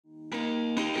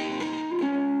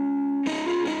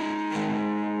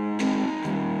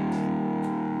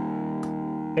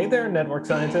Hey there, network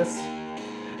scientists.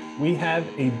 We have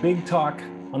a big talk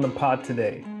on the pod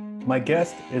today. My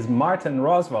guest is Martin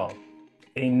Rosvall,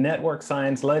 a network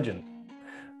science legend,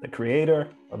 the creator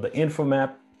of the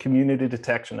InfoMap community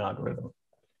detection algorithm.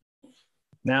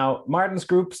 Now, Martin's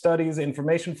group studies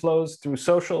information flows through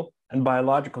social and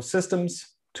biological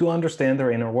systems to understand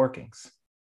their inner workings.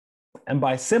 And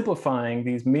by simplifying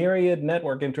these myriad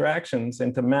network interactions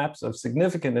into maps of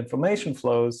significant information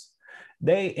flows,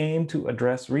 they aim to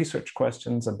address research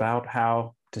questions about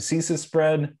how diseases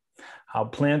spread, how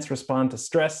plants respond to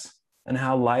stress, and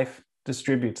how life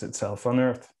distributes itself on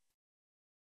Earth.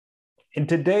 In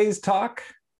today's talk,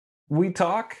 we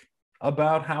talk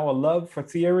about how a love for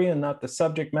theory and not the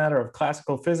subject matter of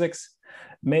classical physics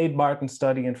made Martin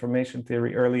study information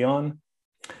theory early on.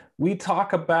 We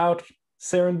talk about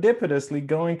serendipitously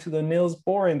going to the Niels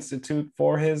Bohr Institute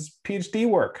for his PhD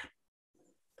work.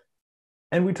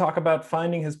 And we talk about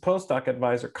finding his postdoc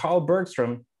advisor, Carl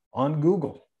Bergstrom, on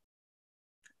Google.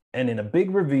 And in a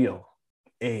big reveal,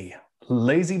 a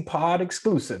LazyPod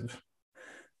exclusive,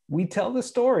 we tell the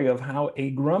story of how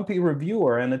a grumpy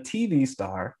reviewer and a TV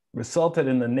star resulted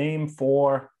in the name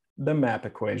for the map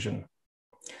equation.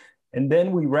 And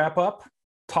then we wrap up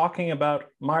talking about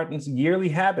Martin's yearly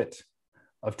habit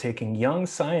of taking young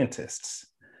scientists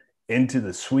into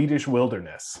the Swedish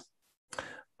wilderness.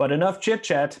 But enough chit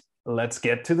chat, let's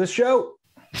get to the show.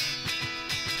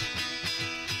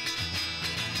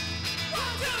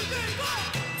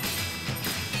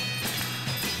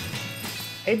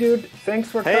 Hey dude, thanks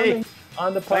for coming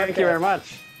on the podcast. Thank you very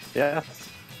much. Yes.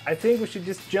 I think we should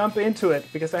just jump into it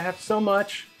because I have so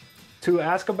much to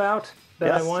ask about that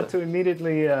I want to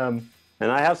immediately... And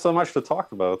I have so much to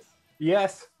talk about.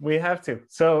 Yes, we have to.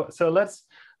 So let's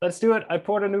do it. I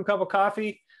poured a new cup of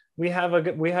coffee. We have a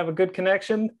good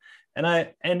connection,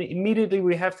 and immediately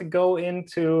we have to go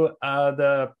into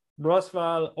the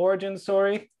Rosvall origin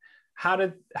story. How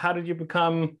did you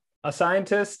become a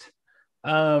scientist?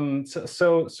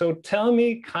 So tell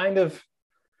me kind of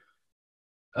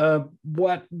who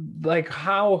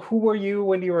were you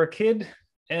when you were a kid,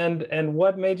 and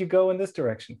what made you go in this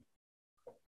direction?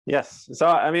 Yes. So,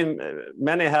 I mean,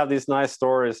 many have these nice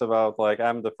stories about like,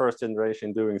 I'm the first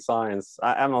generation doing science.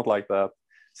 I'm not like that.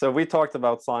 So we talked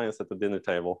about science at the dinner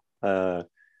table.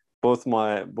 Both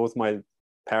my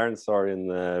parents are in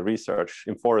research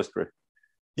in forestry.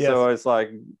 Yes. So it's like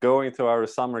going to our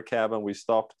summer cabin. We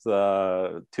stopped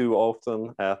too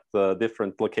often at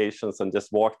different locations and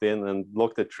just walked in and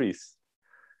looked at trees.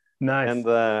 Nice. And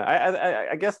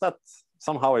I guess that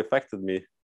somehow affected me.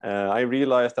 I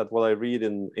realized that what I read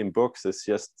in books is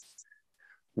just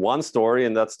one story,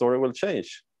 and that story will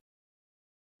change.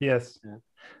 Yes, yeah.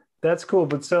 That's cool.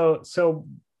 But so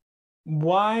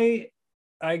why?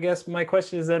 I guess my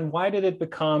question is then, why did it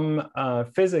become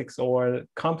physics or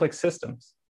complex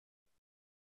systems?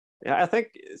 Yeah, I think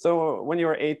so. When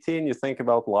you're 18, you think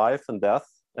about life and death,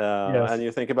 and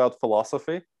you think about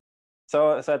philosophy.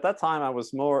 So at that time, I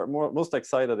was most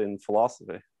excited in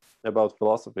about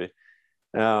philosophy.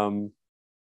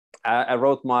 I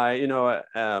wrote my,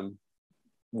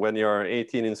 when you're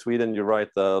 18 in Sweden, you write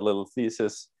a little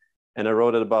thesis, and I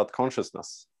wrote it about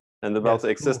consciousness and about the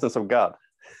existence of God.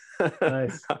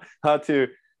 Nice. How to,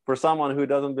 for someone who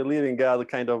doesn't believe in God,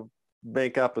 kind of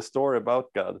make up a story about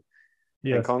God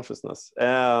and consciousness.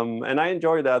 And I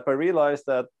enjoyed that, but I realized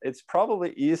that it's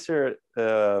probably easier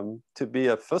to be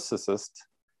a physicist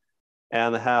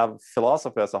and have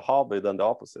philosophy as a hobby than the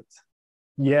opposite.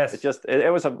 Yes.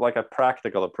 It was like a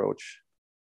practical approach.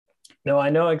 No, I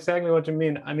know exactly what you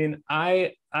mean. I mean,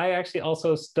 I actually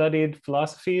also studied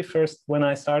philosophy first when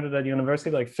I started at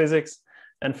university, like physics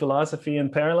and philosophy in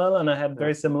parallel, and I had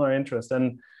very similar interests.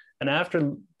 And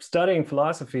after studying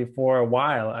philosophy for a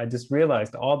while, I just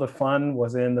realized all the fun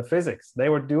was in the physics. They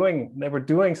were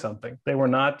doing something. They were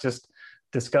not just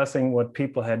discussing what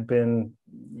people had been,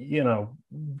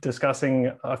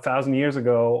 discussing 1,000 years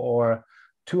ago or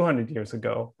 200 years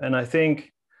ago. And I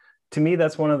think, to me,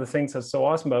 that's one of the things that's so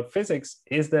awesome about physics,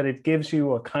 is that it gives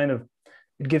you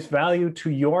it gives value to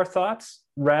your thoughts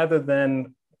rather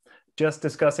than just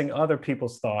discussing other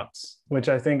people's thoughts, which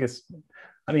I think is,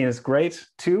 it's great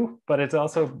too, but it's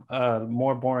also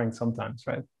more boring sometimes,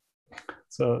 right?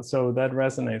 So that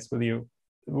resonates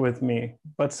with me.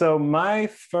 But so my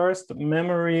first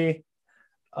memory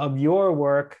of your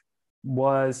work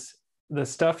was the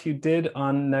stuff you did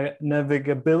on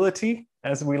navigability,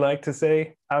 as we like to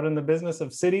say, out in the business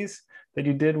of cities, that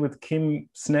you did with Kim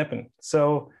Sneppen.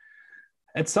 So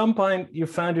at some point, you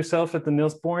found yourself at the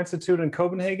Niels Bohr Institute in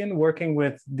Copenhagen, working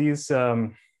with these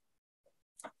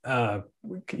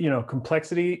you know,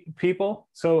 complexity people.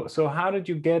 So how did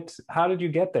you get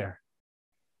there?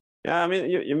 Yeah, I mean,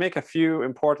 you make a few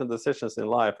important decisions in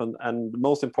life, and the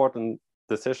most important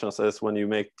decisions is when you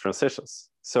make transitions.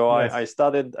 So Yes.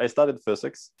 I studied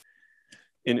physics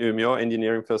in Umeå,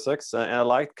 engineering physics, and I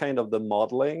liked kind of the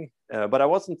modeling, but I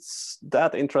wasn't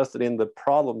that interested in the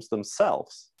problems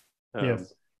themselves.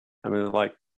 Yes. I mean,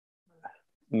 like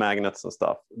magnets and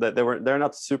stuff. They're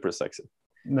not super sexy.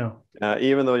 No.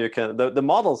 Even though you can, the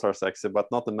models are sexy, but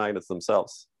not the magnets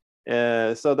themselves.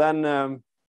 So then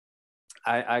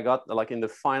I got, like, in the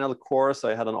final course,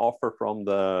 I had an offer from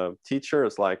the teacher.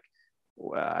 It's like,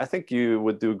 I think you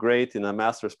would do great in a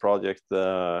master's project.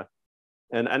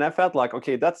 And I felt like,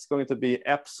 okay, that's going to be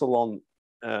epsilon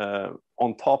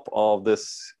on top of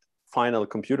this final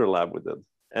computer lab we did.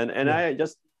 And yeah.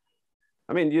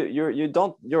 I mean, you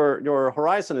don't, your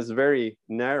horizon is very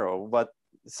narrow, but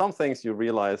some things you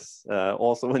realize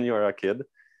also when you're a kid,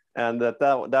 and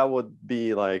that would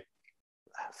be like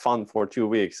fun for 2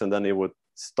 weeks, and then it would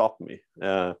stop me.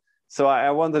 So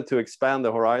I wanted to expand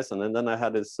the horizon, and then I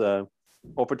had this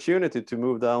opportunity to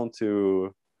move down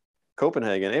to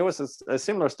Copenhagen. It was a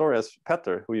similar story as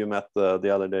Petter, who you met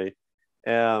the other day.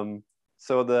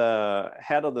 So the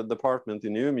head of the department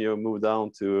in Umeå moved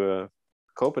down to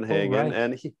Copenhagen. Oh,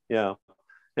 right.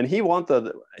 And he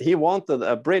wanted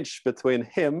a bridge between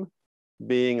him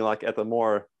being like at a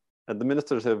more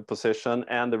administrative position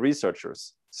and the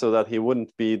researchers, so that he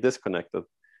wouldn't be disconnected.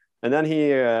 And then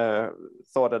he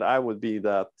thought that I would be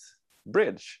that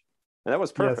bridge, and that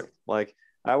was perfect. Yes. Like,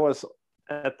 I was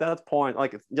at that point,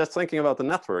 like, just thinking about the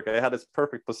network, I had this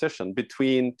perfect position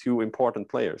between two important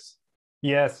players.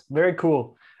 Yes, very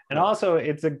cool. And also,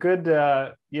 it's a good,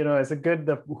 you know,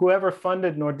 whoever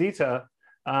funded Nordita,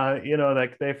 you know,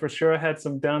 like, they for sure had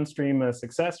some downstream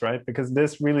success, right? Because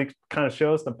this really kind of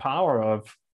shows the power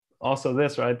of also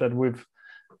this, right? That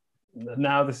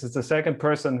this is the second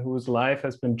person whose life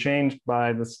has been changed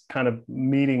by this kind of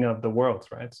meeting of the worlds,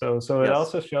 right? So it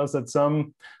also shows that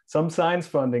some science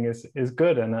funding is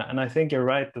good, and I think you're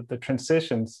right that the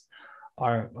transitions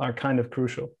are kind of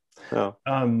crucial. Yeah.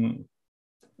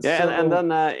 And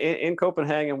then in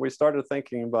Copenhagen, we started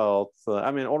thinking about,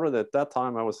 I mean, already at that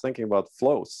time, I was thinking about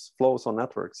flows on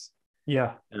networks.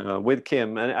 Yeah. With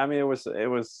Kim. And I mean, it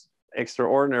was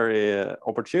extraordinary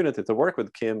opportunity to work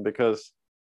with Kim, because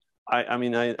I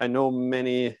know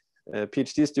many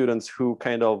PhD students who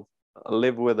kind of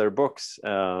live with their books,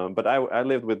 but I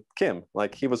lived with Kim.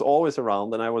 Like, he was always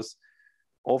around, and I was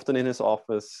often in his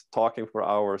office talking for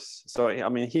hours. So, I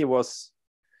mean, he was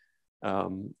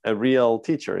a real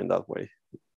teacher in that way.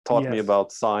 Taught me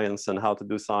about science and how to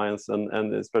do science,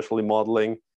 and especially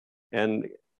modeling, and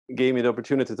gave me the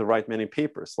opportunity to write many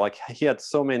papers. Like, he had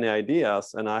so many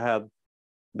ideas, and I had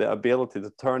the ability to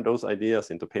turn those ideas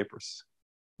into papers.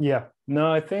 Yeah,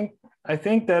 no, I think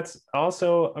that's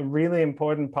also a really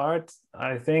important part.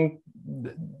 I think,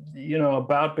 you know,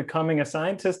 about becoming a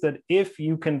scientist, that if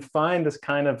you can find this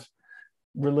kind of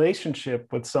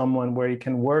relationship with someone where you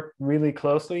can work really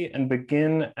closely and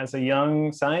begin as a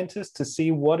young scientist to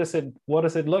see what does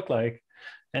it look like,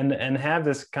 and have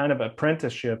this kind of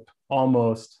apprenticeship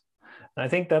almost. And I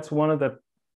think that's one of the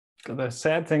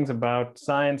sad things about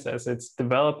science as it's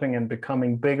developing and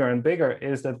becoming bigger and bigger,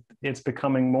 is that it's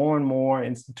becoming more and more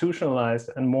institutionalized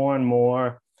and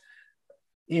more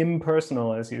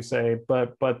impersonal, as you say,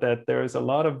 but that there is a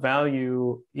lot of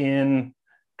value in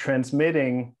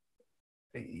transmitting,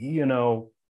 you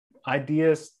know,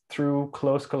 ideas through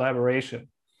close collaboration.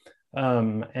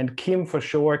 And Kim, for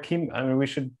sure, I mean, we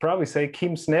should probably say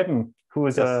Kim Snebben, who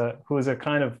is a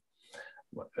kind of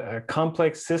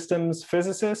complex systems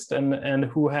physicist, and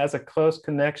who has a close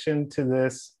connection to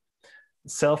this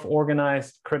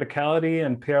self-organized criticality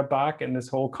and Per Bach and this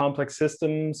whole complex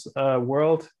systems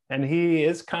world. And he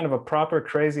is kind of a proper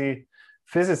crazy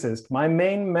physicist. My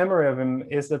main memory of him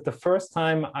is that the first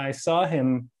time I saw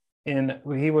him,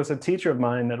 he was a teacher of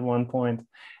mine at one point,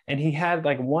 and he had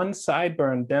like one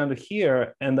sideburn down to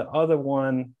here and the other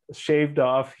one shaved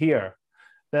off here.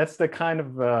 That's the kind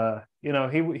of you know,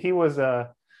 he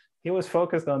was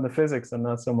focused on the physics and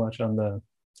not so much on the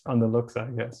looks, I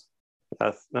guess.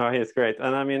 Yes, no, he's great.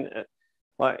 And I mean,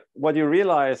 like, what you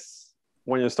realize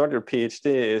when you start your PhD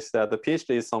is that the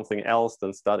PhD is something else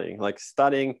than studying. Like,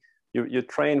 studying, you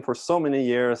train for so many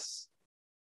years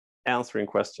answering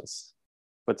questions,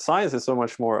 but science is so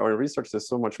much more, or research is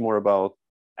so much more about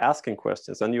asking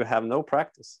questions, and you have no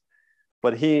practice.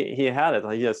 But he had it.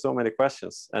 He has so many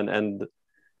questions, and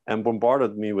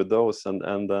bombarded me with those,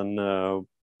 and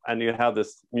then you have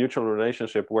this mutual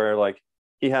relationship where, like,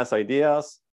 he has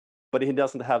ideas, but he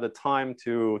doesn't have the time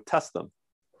to test them.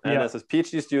 And as a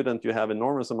PhD student, you have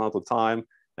enormous amount of time,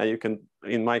 and you can,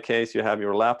 in my case, you have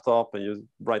your laptop and you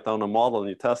write down a model and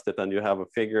you test it and you have a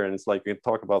figure, and it's like you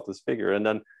talk about this figure, and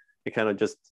then it kind of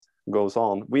just goes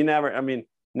on. We never, I mean,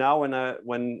 now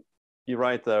when you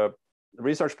write a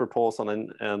research proposal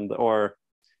and or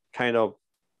kind of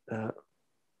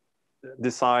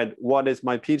decide what is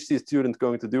my PhD student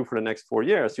going to do for the next 4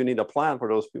 years, you need a plan for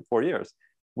those 4 years.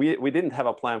 We didn't have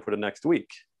a plan for the next week.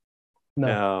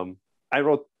 No. I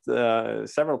wrote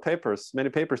many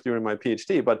papers during my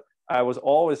PhD, but I was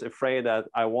always afraid that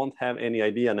I won't have any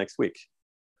idea next week.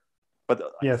 But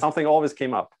something always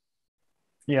came up.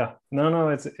 Yeah, no,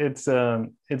 it's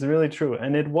really true.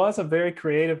 And it was a very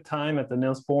creative time at the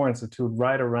Niels Bohr Institute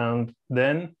right around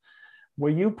then. Were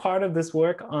you part of this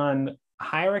work on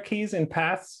hierarchies and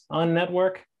paths on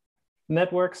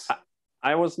networks?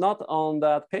 I was not on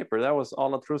that paper. That was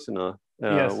Ala Trusina,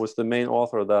 was the main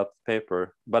author of that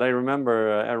paper. But I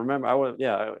remember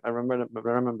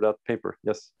that paper.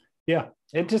 Yes. Yeah,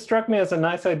 it just struck me as a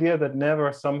nice idea that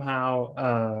never somehow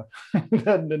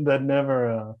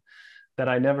that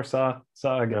I never saw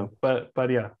again.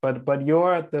 Yeah. But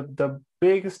the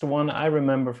biggest one I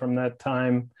remember from that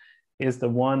time is the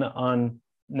one on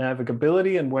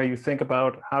navigability, and where you think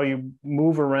about how you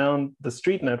move around the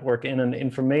street network in an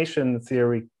information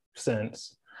theory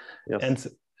sense. Yes.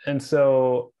 And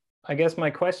so I guess my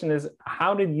question is,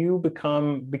 how did you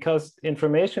become, because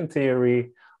information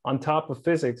theory on top of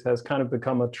physics has kind of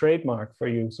become a trademark for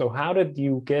you. So how did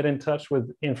you get in touch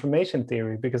with information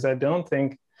theory? Because I don't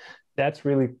think that's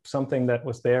really something that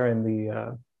was there in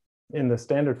the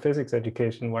standard physics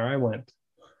education where I went.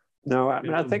 No, I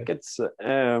mean, I think it's,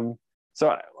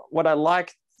 so what I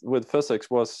liked with physics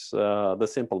was the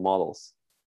simple models.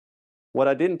 What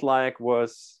I didn't like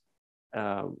was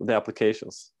the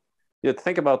applications. You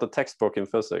think about the textbook in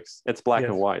physics, it's black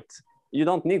and white. You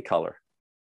don't need color.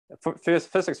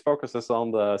 Physics focuses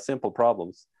on the simple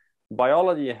problems.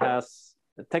 Biology has,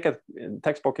 take a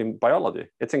textbook in biology,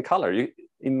 it's in color. You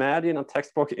imagine a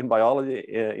textbook in biology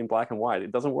in black and white,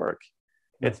 it doesn't work.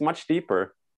 It's much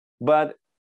deeper, but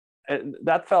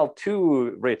that felt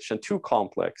too rich and too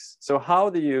complex. So how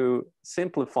do you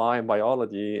simplify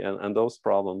biology and those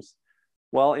problems?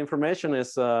 Well, information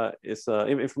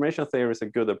theory is a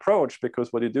good approach,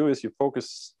 because what you do is you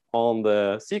focus on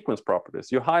the sequence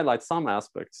properties. You highlight some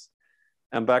aspects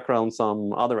and background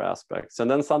some other aspects.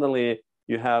 And then suddenly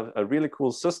you have a really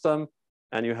cool system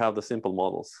and you have the simple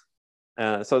models.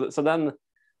 So then,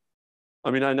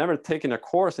 I mean, I never taken a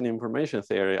course in information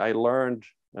theory. I learned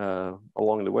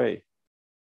along the way.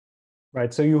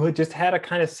 Right, so you just had a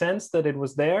kind of sense that it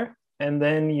was there, and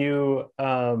then you,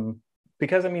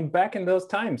 because I mean, back in those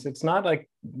times, it's not like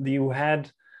you had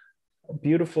a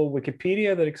beautiful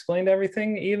Wikipedia that explained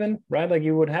everything even, right? Like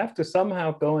you would have to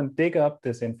somehow go and dig up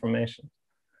this information.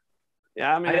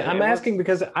 Yeah, I mean, I'm asking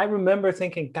because I remember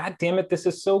thinking, God damn it, this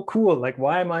is so cool. Like,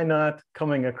 why am I not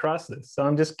coming across this? So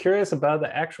I'm just curious about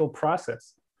the actual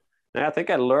process. I think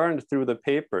I learned through the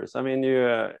papers. I mean,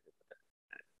 you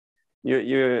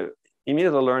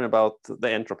immediately learn about the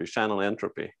entropy, channel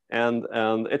entropy, and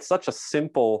it's such a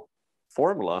simple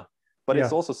formula, but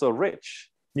it's also so rich.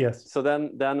 Yes. So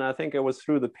then I think it was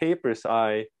through the papers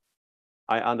I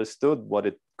understood what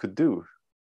it could do.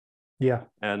 Yeah.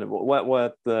 And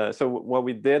so what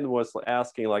we did was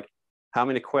asking, like, how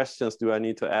many questions do I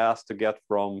need to ask to get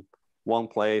from one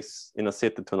place in a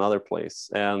city to another place,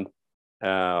 and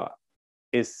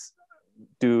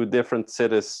do different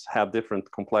cities have different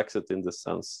complexity in this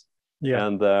sense? Yeah.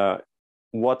 And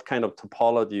what kind of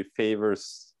topology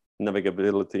favors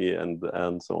navigability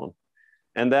and so on.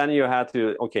 And then you had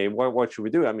to, okay, what should we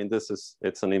do? I mean,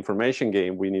 it's an information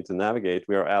game. We need to navigate.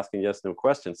 We are asking yes, no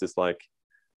questions. It's like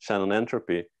Shannon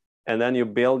entropy. And then you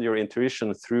build your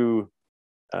intuition through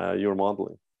your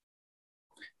modeling.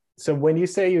 So when you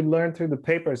say you learn through the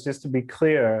papers, just to be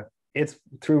clear, it's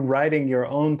through writing your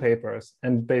own papers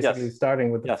and basically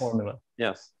starting with the formula.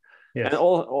 Yes. And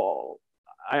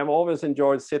I have always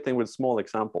enjoyed sitting with small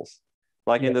examples.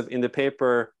 Like in the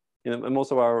paper, in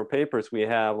most of our papers, we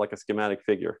have like a schematic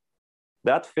figure.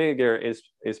 That figure is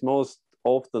most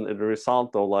often a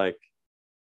result of like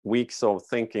weeks of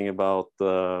thinking about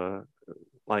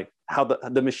like how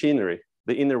the machinery,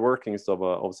 the inner workings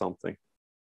of something.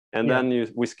 And then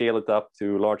we scale it up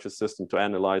to larger system to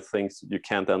analyze things you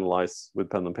can't analyze with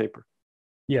pen and paper.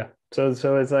 Yeah, so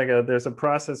it's like there's a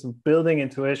process of building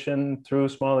intuition through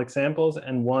small examples,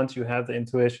 and once you have the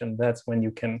intuition, that's when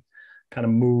you can kind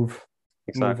of move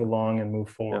along and move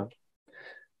forward. Yeah.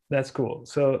 That's cool.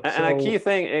 So a key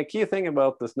thing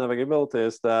about this navigability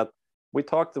is that we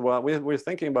talked about, we're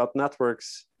thinking about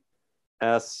networks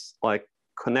as like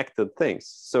connected things.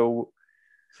 So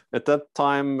at that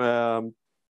time,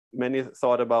 many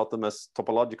thought about them as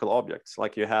topological objects.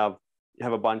 Like you have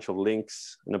a bunch of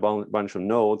links and a bunch of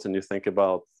nodes, and you think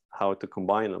about how to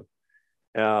combine them.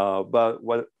 But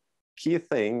what key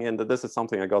thing, and this is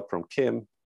something I got from Kim,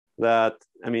 that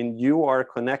I mean, you are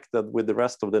connected with the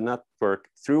rest of the network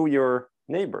through your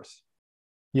neighbors.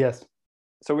 Yes.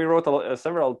 So we wrote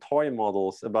several toy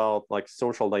models about like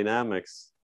social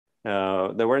dynamics.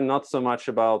 They were not so much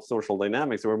about social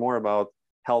dynamics; they were more about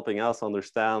helping us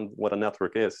understand what a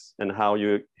network is and how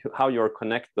you're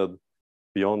connected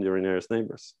beyond your nearest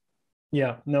neighbors.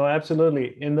 Yeah, no,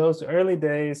 absolutely. In those early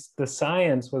days, the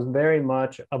science was very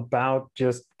much about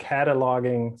just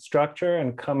cataloging structure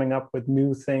and coming up with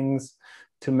new things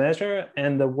to measure.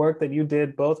 And the work that you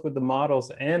did, both with the models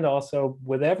and also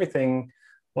with everything,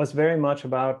 was very much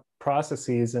about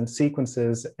processes and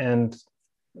sequences and,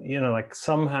 like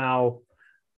somehow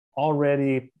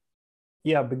already,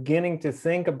 beginning to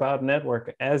think about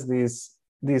network as these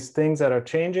things that are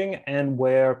changing and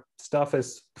where stuff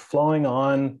is flowing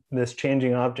on this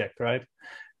changing object, right?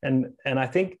 And I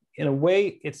think in a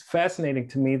way it's fascinating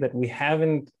to me that we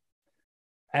haven't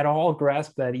at all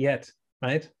grasped that yet,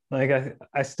 right? Like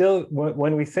I still,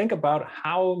 when we think about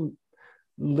how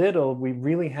little we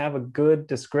really have a good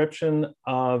description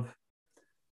of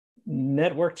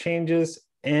network changes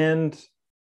and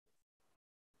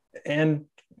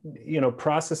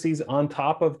processes on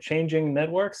top of changing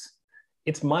networks,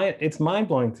 it's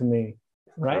mind-blowing to me,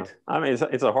 right? Yeah. I mean,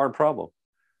 it's a hard problem.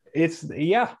 It's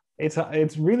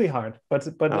really hard, but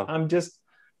oh. I'm just,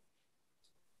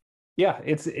 it's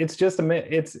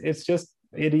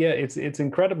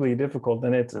incredibly difficult,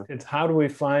 and it's how do we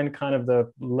find kind of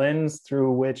the lens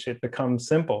through which it becomes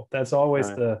simple? That's always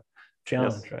the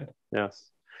challenge, yes. Right?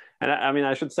 Yes, and I mean,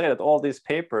 I should say that all these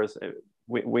papers,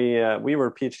 we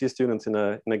were PhD students in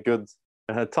a good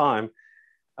time.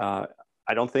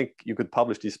 I don't think you could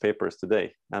publish these papers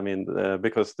today. I mean,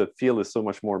 because the field is so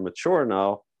much more mature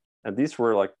now, and these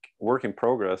were like work in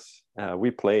progress.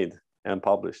 We played and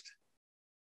published,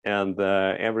 and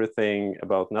everything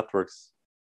about networks,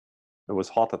 it was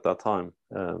hot at that time.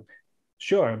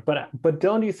 Sure, but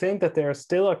don't you think that there's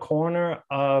still a corner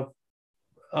of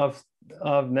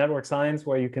network science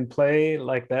where you can play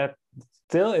like that?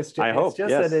 Still, it's just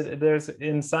yes. that there's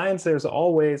in science, there's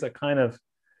always a kind of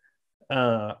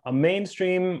a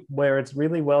mainstream where it's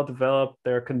really well developed.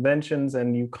 There are conventions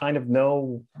and you kind of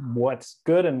know what's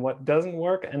good and what doesn't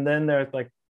work. And then there's like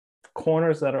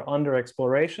corners that are under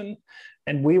exploration.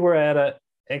 And we were at an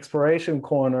exploration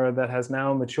corner that has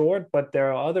now matured, but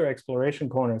there are other exploration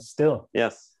corners still.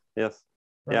 Yes. Right?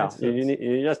 Yeah, so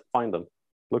you just find them.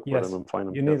 Look for them and find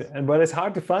them. You need it. But it's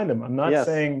hard to find them. I'm not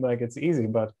saying like it's easy,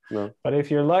 but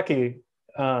if you're lucky,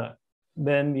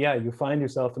 then you find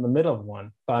yourself in the middle of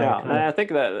one. And I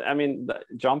think that, I mean,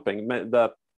 jumping,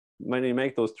 that when you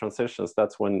make those transitions,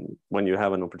 that's when you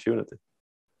have an opportunity.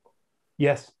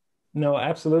 Yes, no,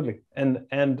 absolutely. And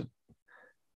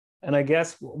I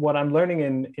guess what I'm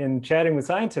learning in chatting with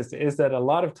scientists is that a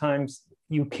lot of times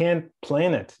you can't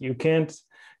plan it. You can't,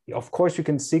 of course you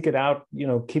can seek it out,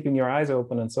 keeping your eyes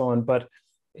open and so on, but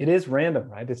it is random,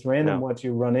 right? It's random what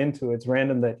you run into. It's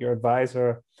random that your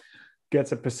advisor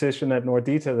gets a position at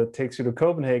Nordita that takes you to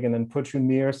Copenhagen and puts you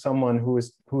near someone who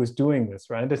is doing this,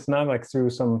 right? It's not like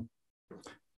through some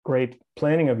great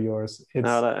planning of yours.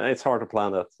 It's hard to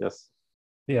plan that.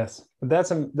 Yes, but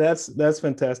that's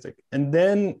fantastic. And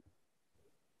then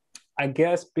I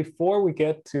guess before we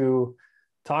get to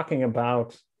talking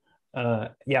about,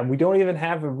 we don't even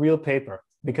have a real paper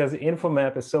because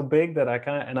InfoMap is so big that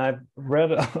I've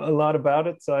read a lot about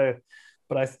it. So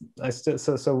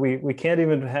we can't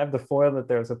even have the foil that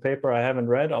there's a paper I haven't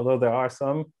read, although there are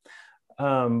some.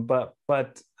 But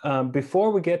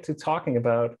before we get to talking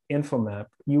about InfoMap,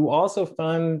 you also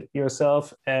found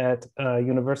yourself at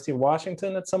University of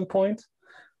Washington at some point.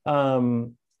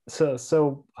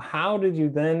 So how did you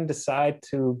then decide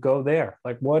to go there?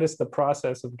 Like, what is the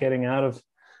process of getting out of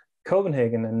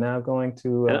Copenhagen and now going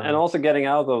to... and also getting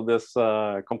out of this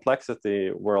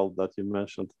complexity world that you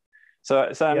mentioned.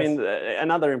 So I mean,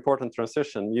 another important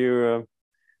transition,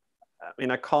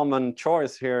 a common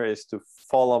choice here is to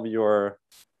follow your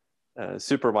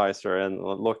supervisor and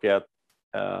look at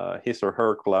his or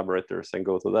her collaborators and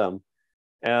go to them.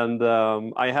 And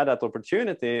I had that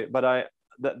opportunity, but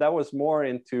that was more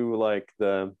into like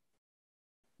the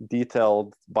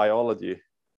detailed biology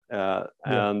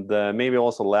and maybe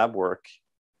also lab work.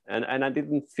 And I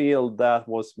didn't feel that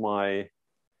was my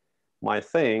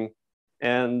thing.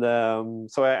 And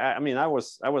so I mean, I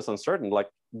was uncertain, like,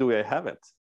 do I have it?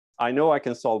 I know I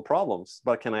can solve problems,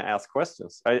 but can I ask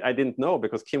questions? I didn't know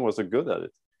because Kim was so good at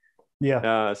it.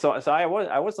 Yeah. So I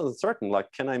was uncertain,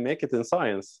 like, can I make it in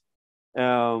science?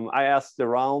 I asked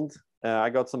around. I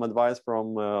got some advice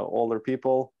from older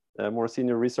people, more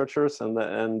senior researchers,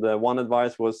 and one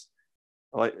advice was,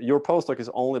 like, your postdoc is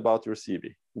only about your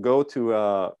CV. Go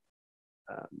to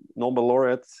Nobel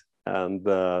laureate and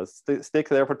stick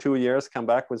there for 2 years, come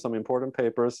back with some important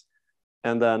papers,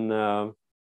 and then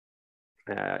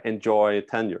enjoy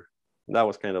tenure. That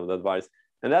was kind of the advice.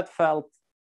 And that felt,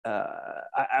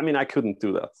 I mean, I couldn't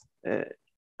do that.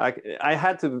 I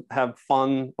had to have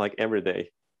fun like every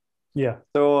day. Yeah.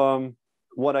 So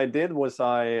what I did was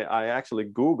I actually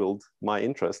Googled my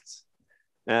interests.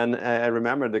 And I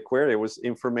remember the query was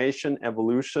information,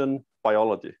 evolution,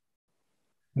 biology.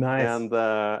 Nice.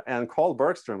 And Carl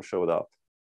Bergstrom showed up.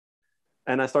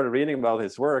 And I started reading about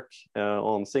his work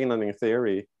on signaling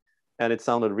theory, and it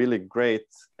sounded really great.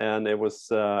 And it was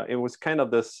kind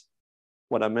of this,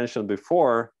 what I mentioned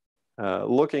before,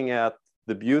 looking at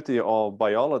the beauty of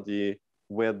biology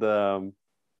with the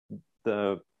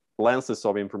lenses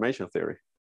of information theory.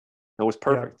 It was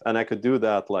perfect, and I could do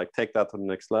that, like take that to the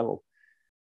next level.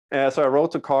 So I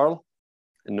wrote to Carl,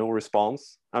 and no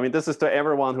response. I mean, this is to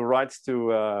everyone who writes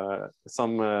to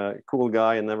some cool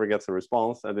guy and never gets a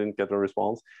response. I didn't get a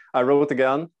response. I wrote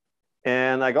again,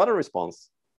 and I got a response.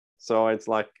 So it's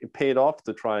like it paid off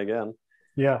to try again.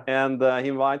 Yeah. And he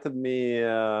invited me.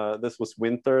 This was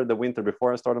the winter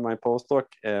before I started my postdoc.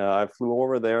 I flew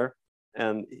over there,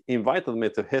 and he invited me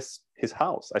to his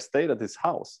house. I stayed at his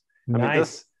house. Nice. I mean,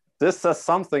 this says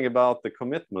something about the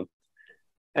commitment.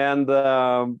 And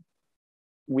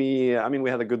we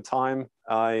had a good time.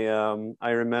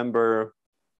 I remember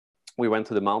we went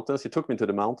to the mountains. He took me to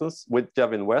the mountains with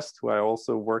Gavin West, who I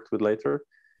also worked with later.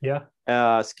 Yeah.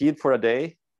 Skied for a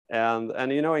day. And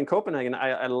you know, in Copenhagen,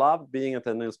 I love being at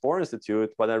the Niels Bohr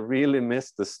Institute, but I really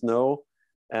miss the snow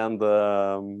and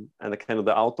the kind of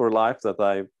the outdoor life that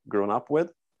I've grown up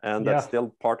with, and that's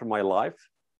still part of my life.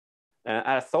 And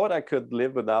I thought I could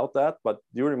live without that, but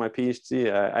during my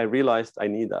PhD, I realized I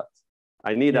need that.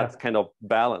 I need that kind of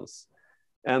balance.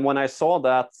 And when I saw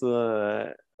that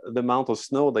the amount of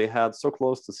snow they had so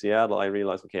close to Seattle, I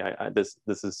realized, okay,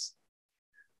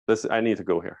 I need to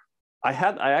go here. I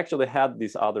actually had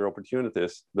these other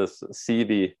opportunities, this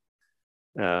CV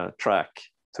track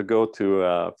to go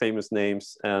to famous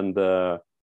names, and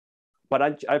but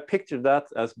I pictured that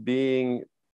as being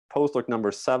postdoc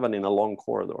number 7 in a long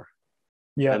corridor.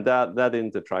 Yeah. And that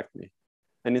didn't attract me.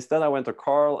 And instead I went to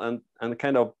Carl and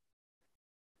kind of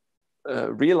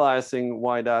realizing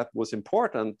why that was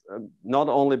important, not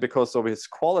only because of his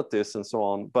qualities and so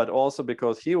on, but also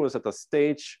because he was at a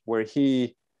stage where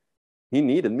he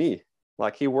needed me.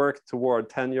 Like, he worked toward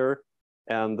tenure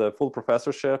and the full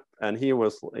professorship, and he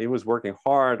was working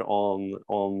hard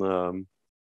on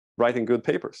writing good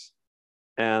papers,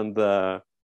 and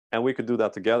we could do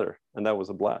that together, and that was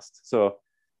a blast. So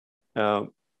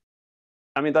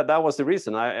I mean, that was the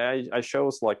reason I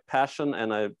chose like passion,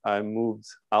 and I moved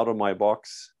out of my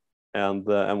box and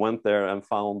went there and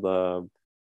found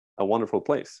a wonderful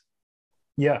place.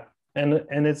 Yeah.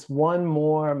 And it's one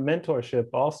more mentorship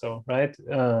also, right?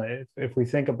 If we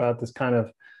think about this kind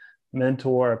of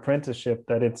mentor apprenticeship,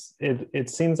 that it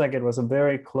seems like it was a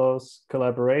very close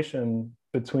collaboration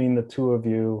between the two of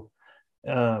you,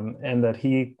 and that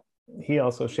he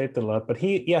also shaped a lot. But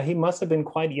he must have been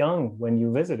quite young when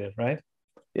you visited, right?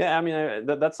 Yeah, I mean,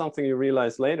 that's something you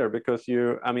realize later, because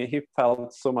he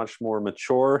felt so much more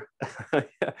mature.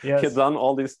 Yes. He'd done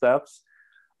all these steps.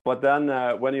 But then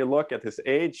when you look at his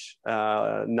age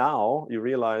now, you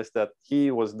realize that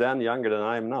he was then younger than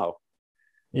I am now,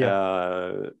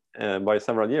 by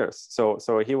several years. So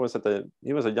he was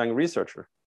a young researcher,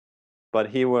 but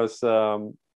he was,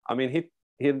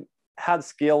 he had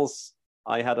skills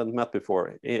I hadn't met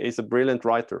before. He's a brilliant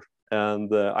writer,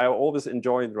 and I always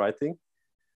enjoyed writing,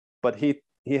 but he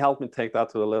helped me take that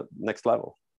to the next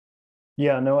level.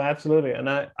 Yeah, no, absolutely. And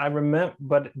I remember,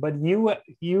 but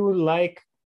you like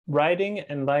writing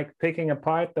and like picking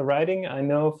apart the writing, I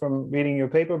know from reading your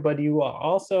paper, but you are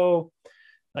also,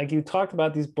 like, you talked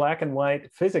about these black and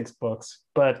white physics books,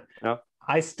 but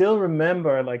I still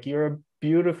remember like your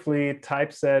beautifully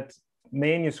typeset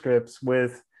manuscripts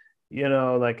with, you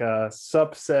know, like a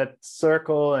subset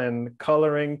circle and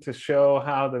coloring to show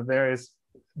how the various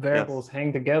variables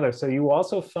hang together. So you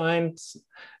also find,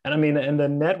 and I mean, and the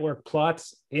network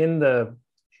plots in the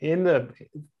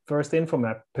first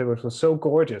InfoMap papers was so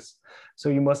gorgeous. So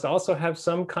you must also have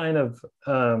some kind of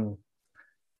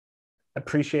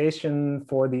appreciation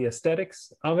for the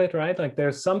aesthetics of it, right? Like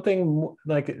there's something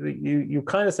like you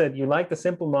kind of said you like the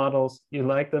simple models, you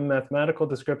like the mathematical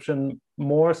description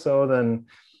more so than,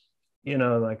 you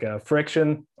know, like a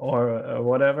friction or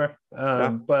whatever.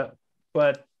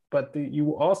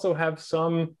 You also have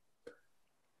some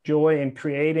joy in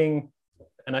creating,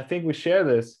 and I think we share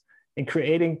this, in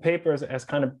creating papers as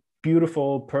kind of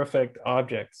beautiful, perfect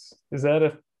objects. Is that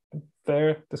a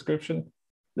fair description?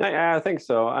 Yeah, I think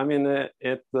so. I mean,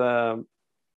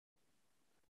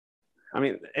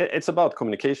 it's about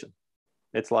communication.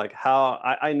 It's like how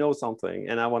I know something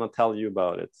and I want to tell you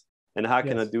about it, and how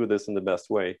can I do this in the best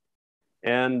way?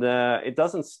 And it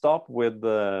doesn't stop with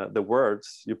the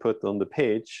words you put on the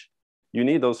page. You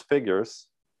need those figures,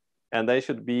 and they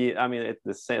should be, I mean,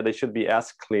 they should be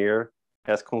as clear,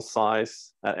 as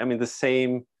concise. I mean, the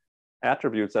same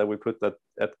attributes that we put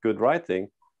at good writing.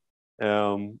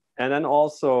 And then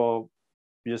also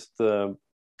just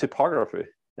typography.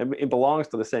 It belongs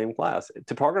to the same class.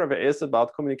 Typography is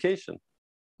about communication.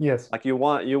 Yes. Like you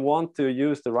want to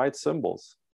use the right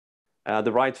symbols,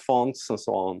 the right fonts, and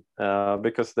so on,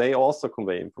 because they also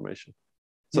convey information.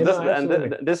 So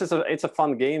it's a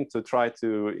fun game to try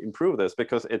to improve this,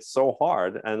 because it's so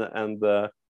hard, and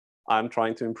I'm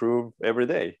trying to improve every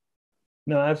day.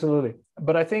 No, absolutely.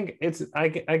 But I think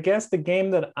I guess the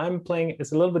game that I'm playing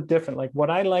is a little bit different. Like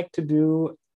what I like to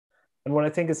do, and what I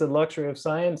think is a luxury of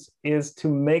science, is to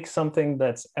make something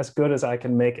that's as good as I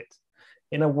can make it.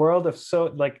 In a world of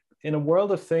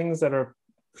things that are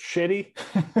shitty,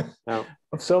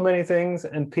 of so many things,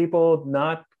 and people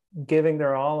not giving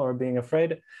their all or being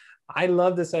afraid, I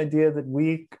love this idea that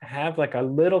we have like a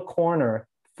little corner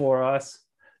for us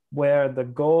where the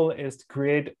goal is to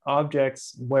create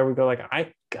objects where we go like,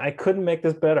 I couldn't make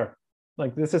this better.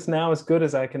 Like this is now as good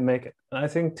as I can make it. And I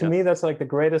think to me, that's like the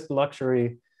greatest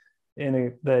luxury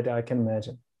that I can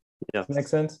imagine. Yes. Make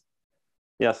sense?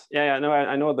 Yes. Yeah. No,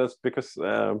 I know this because,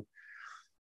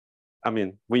 I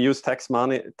mean, we use tax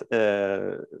money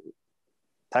to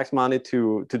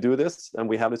do this, and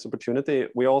we have this opportunity.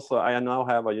 I now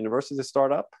have a university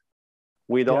startup.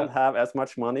 We don't have as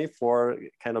much money for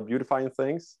kind of beautifying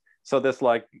things. So this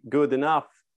like good enough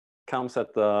comes at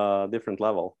a different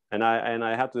level. And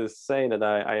I have to say that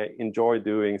I enjoy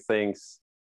doing things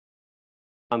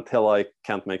until I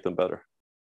can't make them better.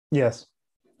 Yes.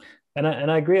 And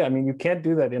I agree. I mean, you can't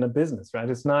do that in a business, right?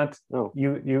 It's not,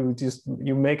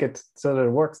 you make it so that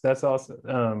it works. That's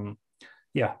also,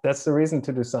 that's the reason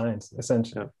to do science,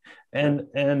 essentially.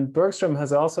 And Bergstrom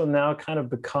has also now kind of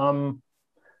become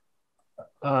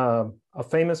a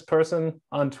famous person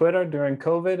on Twitter during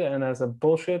COVID and as a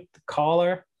bullshit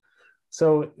caller.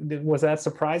 So was that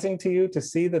surprising to you to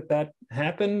see that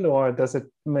happened, or does it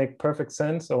make perfect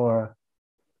sense? Or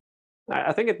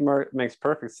I think it makes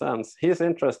perfect sense. He's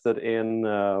interested in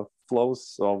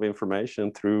flows of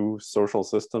information through social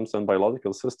systems and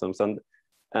biological systems,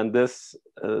 and this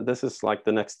is like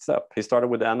the next step. He started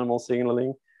with animal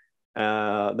signaling.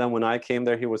 Then when I came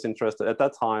there, he was interested at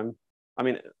that time. I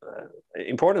mean,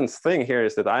 important thing here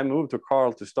is that I moved to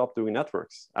Carl to stop doing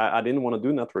networks. I didn't want to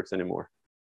do networks anymore.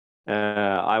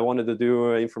 I wanted to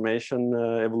do information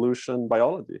evolution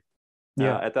biology.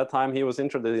 At that time, he was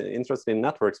interested in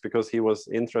networks because he was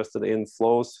interested in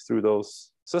flows through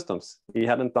those systems. He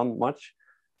hadn't done much,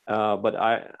 but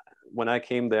when I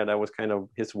came there, that was kind of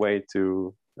his way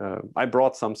to. I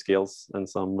brought some skills and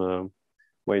some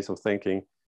ways of thinking.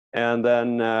 And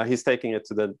then he's taking it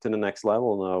to the next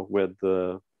level now with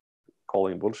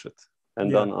calling bullshit,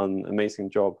 and done an amazing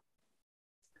job.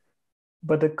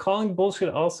 But the calling bullshit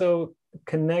also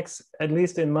connects, at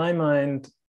least in my mind,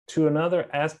 to another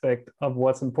aspect of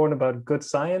what's important about good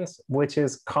science, which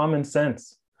is common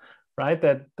sense, right?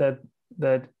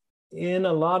 That in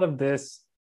a lot of this,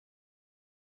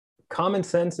 common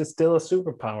sense is still a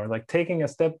superpower, like taking a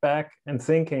step back and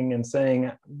thinking and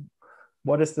saying,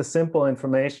 what is the simple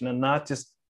information, and not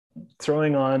just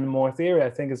throwing on more theory, I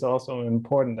think is also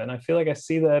important. And I feel like I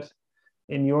see that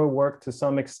in your work to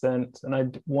some extent. And I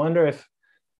wonder if,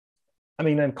 I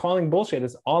mean, and calling bullshit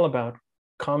is all about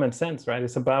common sense, right?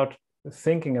 It's about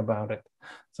thinking about it.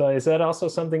 So is that also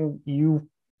something you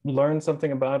learned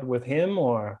something about with him,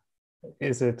 or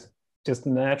is it just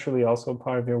naturally also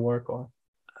part of your work? Or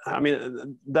I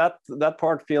mean, that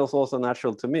part feels also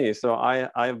natural to me. So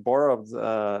I borrowed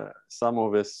some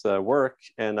of his work,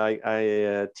 and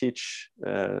I teach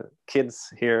kids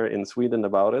here in Sweden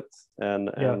about it. And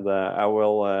I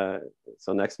will.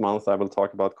 So next month I will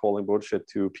talk about calling bullshit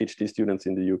to PhD students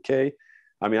in the UK.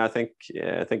 I mean, I think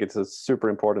it's a super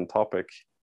important topic,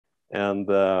 and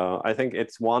I think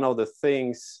it's one of the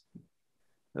things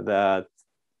that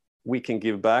we can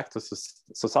give back to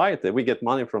society. We get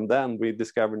money from them, we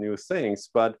discover new things,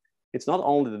 but it's not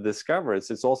only the discoveries,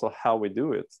 it's also how we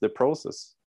do it, the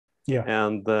process. Yeah.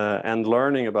 And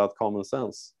learning about common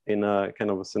sense in a kind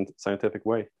of a scientific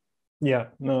way. Yeah,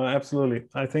 no, absolutely.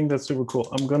 I think that's super cool.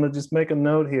 I'm going to just make a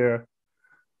note here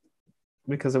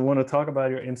because I want to talk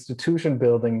about your institution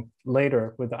building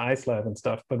later with the ice lab and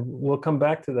stuff, but we'll come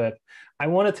back to that. I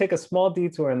want to take a small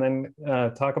detour and then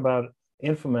talk about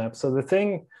InfoMap. So the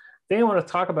thing I want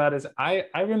to talk about is I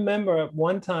remember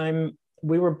one time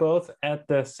we were both at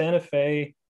the Santa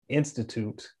Fe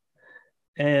Institute,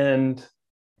 and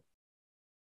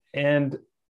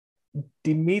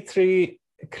Dmitry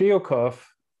Kryukov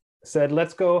said,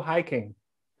 let's go hiking.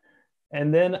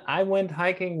 And then I went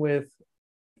hiking with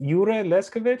Yure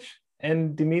Leskovich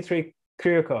and Dmitry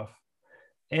Kryukov.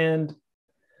 And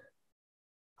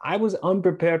I was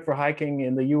unprepared for hiking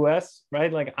in the US,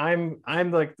 right? Like I'm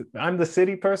the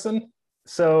city person.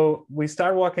 So we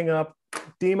start walking up.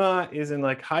 Dima is in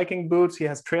like hiking boots. He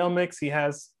has trail mix. He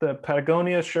has the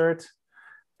Patagonia shirt,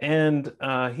 and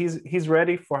he's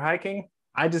ready for hiking.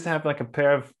 I just have like a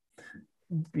pair of,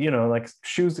 like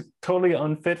shoes totally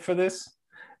unfit for this.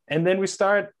 And then we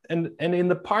start, and in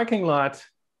the parking lot,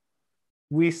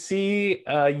 we see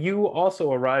you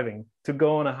also arriving to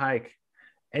go on a hike.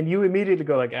 And you immediately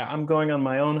go like, I'm going on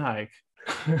my own hike.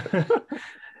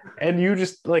 And you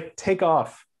just like take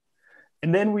off.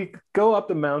 And then we go up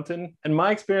the mountain. And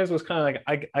my experience was kind of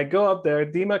like, I go up there,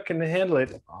 Dima can handle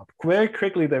it very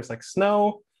quickly. There's like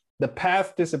snow, the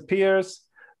path disappears.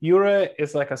 Yura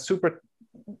is like a super,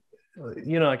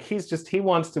 like he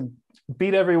wants to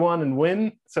beat everyone and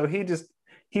win. So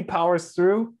he powers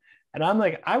through. And I'm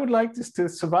like, I would like just to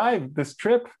survive this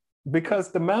trip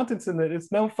because the mountains in it,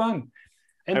 it's no fun.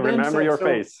 And I remember your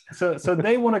face. So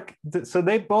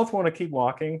they both want to keep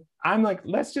walking. I'm like,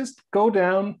 let's just go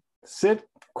down, sit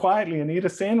quietly and eat a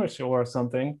sandwich or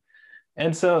something.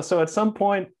 And so at some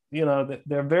point,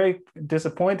 they're very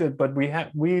disappointed, but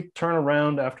we turn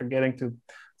around after getting to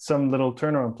some little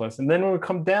turnaround place. And then when we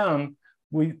come down,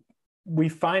 we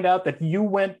find out that you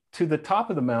went to the top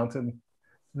of the mountain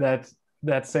that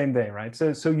same day, right?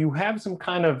 So you have some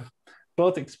kind of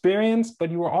both experience,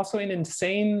 but you were also in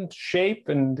insane shape,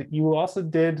 and you also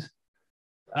did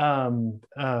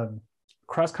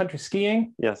cross-country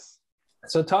skiing. Yes.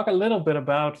 So talk a little bit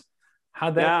about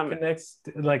how that connects,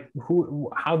 like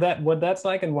what that's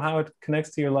like and how it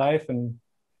connects to your life. And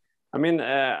I mean,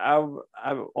 I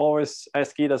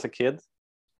skied as a kid.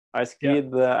 I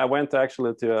skied. I went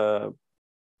actually to a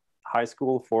high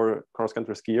school for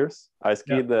cross-country skiers. I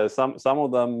skied. Some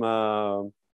of them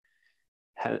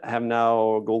have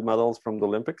now gold medals from the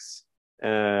Olympics.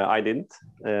 I didn't.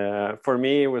 For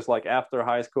me, it was like after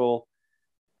high school,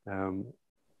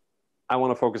 I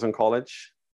want to focus on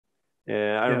college.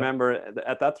 I remember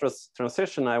at that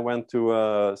transition, I went to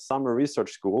a summer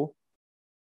research school.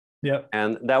 Yeah.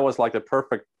 And that was like the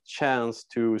perfect chance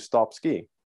to stop skiing.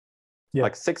 Yeah.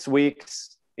 Like 6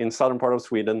 weeks in southern part of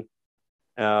Sweden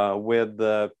with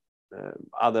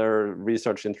other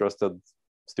research interested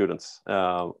students.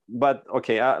 But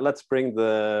okay, let's bring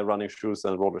the running shoes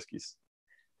and roller skis.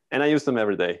 And I use them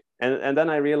every day. And then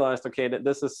I realized, okay, that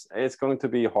it's going to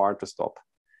be hard to stop.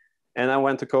 And I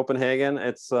went to Copenhagen.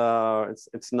 It's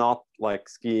not like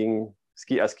a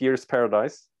skier's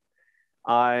paradise.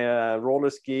 I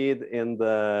roller skied in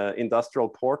the industrial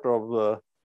port of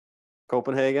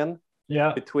Copenhagen.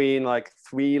 Yeah. Between like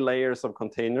 3 layers of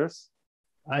containers.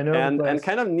 I know. And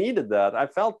kind of needed that. I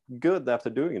felt good after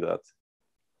doing that.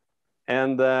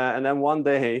 And then one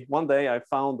day I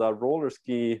found a roller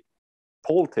ski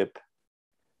pole tip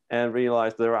and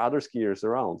realized there are other skiers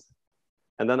around.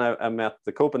 And then I met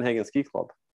the Copenhagen Ski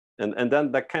Club. And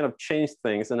then that kind of changed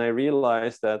things. And I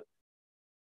realized that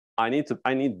I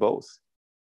need both.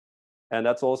 And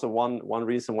that's also one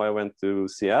reason why I went to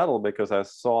Seattle, because I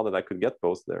saw that I could get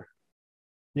both there.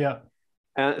 Yeah.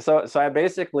 And so I'm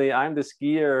the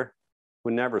skier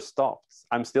who never stops.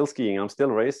 I'm still skiing, I'm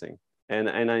still racing. And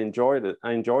I enjoyed it.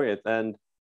 I enjoy it. And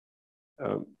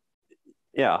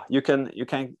you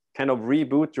can kind of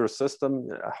reboot your system.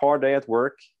 A hard day at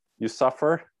work, you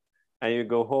suffer, and you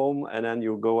go home, and then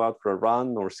you go out for a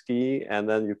run or ski, and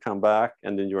then you come back,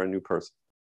 and then you're a new person.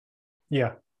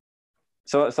 Yeah.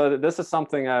 So this is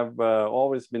something I've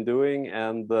always been doing,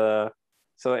 and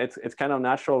so it's kind of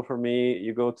natural for me.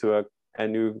 You go to a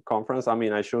new conference. I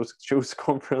mean, I choose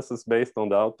conferences based on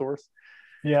the outdoors.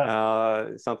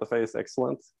 Yeah. Santa Fe is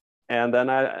excellent, and then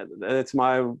it's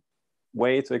my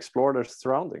way to explore the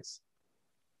surroundings.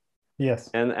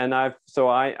 Yes. And I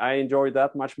enjoy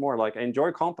that much more. Like I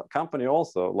enjoy company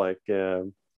also. Like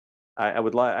I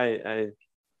would like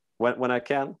when I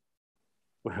can,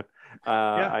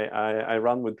 I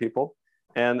run with people,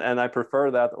 and I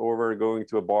prefer that over going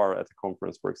to a bar at a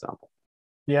conference, for example.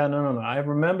 Yeah, no. I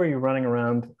remember you running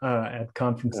around at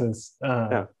conferences,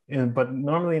 but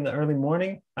normally in the early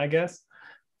morning, I guess.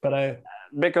 But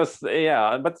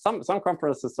but some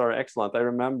conferences are excellent. I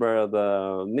remember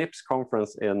the NIPS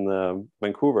conference in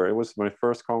Vancouver. It was my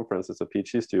first conference as a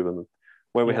PhD student,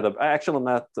 where we I actually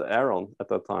met Aaron at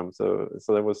that time. So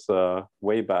that was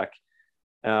way back,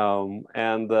 and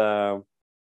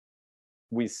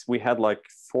we had like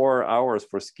 4 hours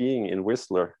for skiing in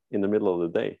Whistler in the middle of the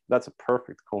day. That's a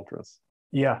perfect conference.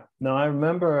 Yeah, no, I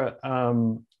remember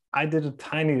I did a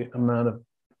tiny amount of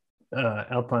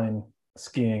alpine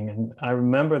skiing, and I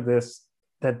remember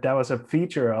that was a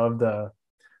feature of the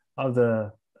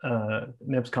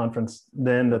NIPS conference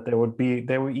then, that they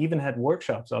even had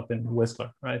workshops up in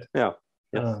Whistler, right? Yeah.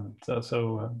 Yes.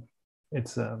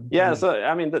 It's so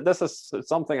I mean, this is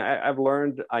something I've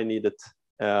learned I needed,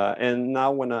 and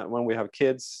now when we have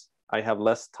kids, I have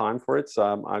less time for it, so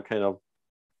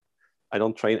I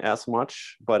don't train as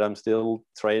much, but I'm still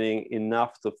training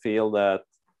enough to feel that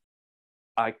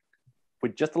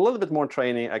with just a little bit more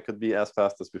training, I could be as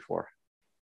fast as before.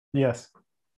 Yes.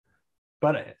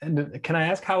 But can I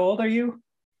ask, how old are you?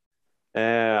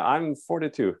 I'm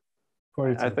 42.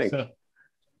 42. I think. So,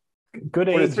 good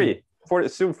 43. age.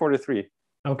 Soon 43.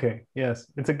 Okay. Yes.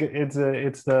 It's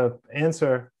the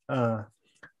answer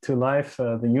to life,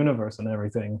 the universe, and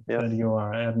everything that you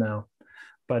are at now.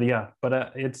 But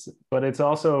it's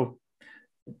also.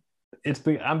 We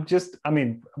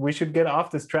should get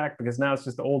off this track, because now it's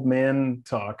just old man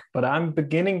talk, but I'm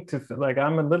beginning to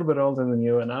I'm a little bit older than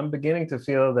you, and I'm beginning to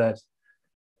feel that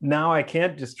now I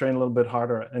can't just train a little bit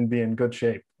harder and be in good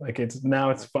shape.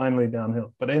 It's finally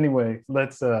downhill. But anyway,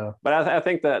 let's but I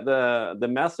think that the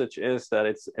message is that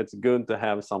it's good to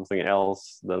have something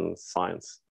else than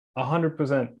science.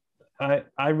 100%.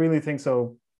 I really think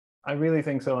so.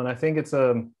 And I think it's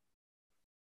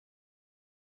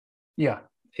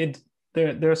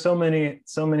there are so many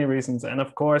reasons, and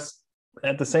of course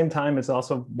at the same time it's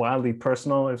also wildly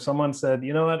personal. If someone said,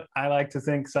 you know what, I like to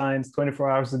think science 24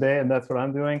 hours a day, and that's what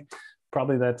I'm doing,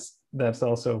 probably that's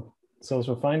also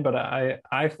fine. But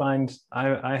I find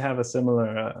I have a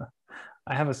similar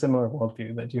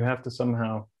worldview, that you have to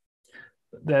somehow,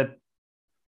 that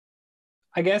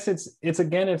I guess it's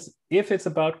if it's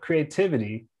about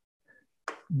creativity,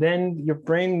 then your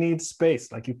brain needs space.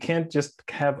 You can't just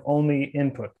have only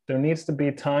input. There needs to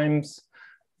be times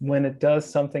when it does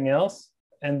something else.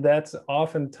 And that's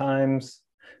oftentimes,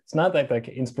 it's not like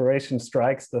inspiration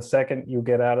strikes the second you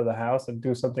get out of the house and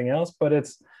do something else, I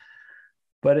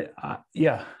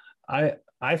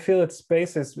feel that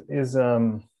space is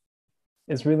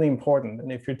really important. And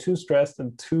if you're too stressed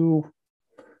and too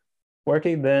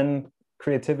worky, then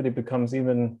creativity becomes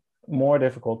even more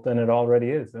difficult than it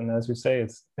already is. And as you say,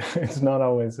 it's not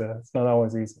always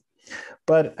easy.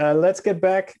 But let's get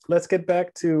back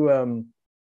to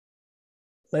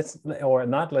let's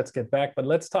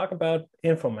talk about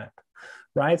InfoMap,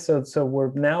 right? So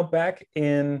we're now back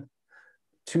in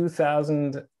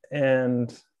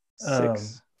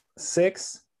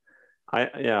 2006.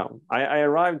 I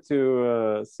arrived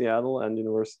to Seattle and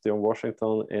University of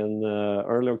Washington in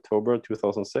early October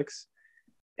 2006.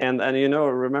 And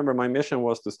remember, my mission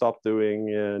was to stop doing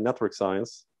network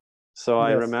science. So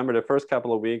I remember the first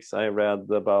couple of weeks I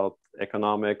read about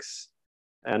economics,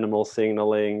 animal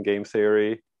signaling, game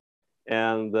theory,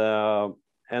 and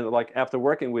after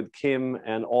working with Kim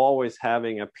and always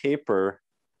having a paper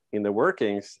in the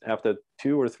workings, after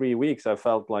 2 or 3 weeks, I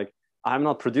felt like I'm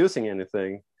not producing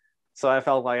anything. So I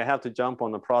felt like I had to jump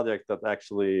on a project that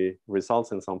actually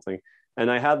results in something.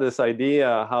 And I had this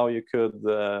idea how you could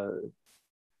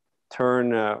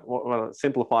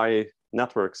simplify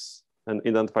networks and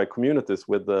identify communities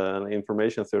with an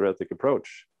information theoretic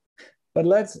approach. But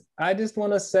I just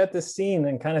want to set the scene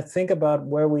and kind of think about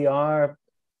where we are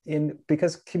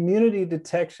because community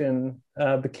detection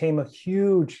became a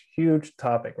huge, huge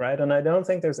topic, right? And I don't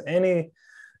think there's any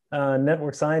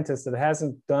network scientist that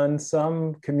hasn't done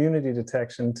some community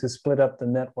detection to split up the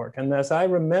network. And as I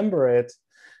remember it,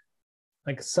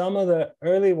 some of the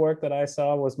early work that I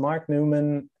saw was Mark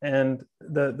Newman, and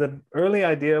the early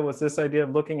idea was this idea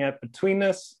of looking at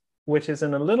betweenness, which is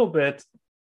in a little bit,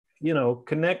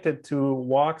 connected to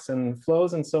walks and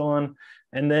flows and so on.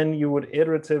 And then you would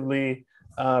iteratively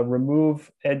remove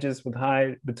edges with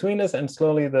high betweenness, and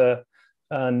slowly the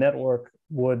network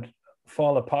would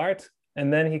fall apart.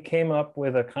 And then he came up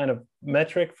with a kind of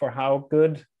metric for how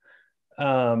good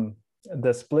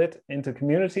the split into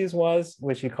communities was,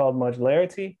 which he called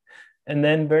modularity. And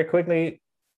then very quickly,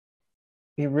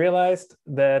 he realized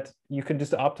that you could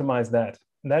just optimize that.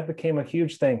 And that became a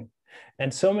huge thing.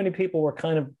 And so many people were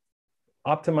kind of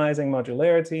optimizing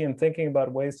modularity and thinking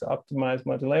about ways to optimize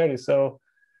modularity. So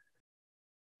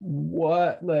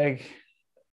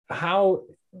how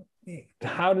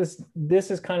does,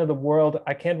 this is kind of the world,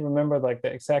 I can't remember like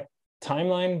the exact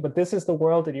timeline, but this is the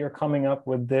world that you're coming up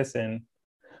with this in.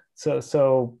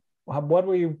 So what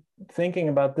were you thinking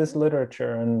about this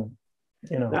literature? And,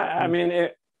 you know, I mean,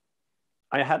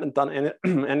 I hadn't done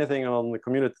anything on the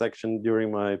community detection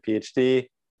during my PhD,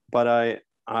 but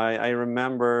I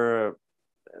remember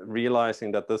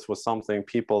realizing that this was something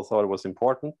people thought was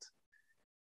important.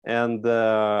 And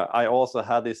I also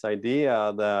had this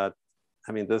idea that,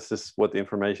 I mean, this is what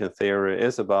information theory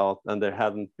is about. And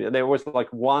there was like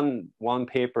one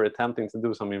paper attempting to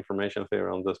do some information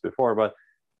theory on this before, but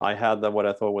I had what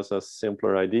I thought was a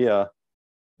simpler idea.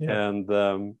 Yeah. And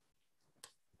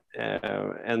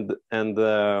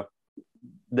the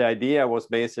idea was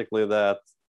basically that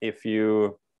if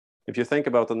you think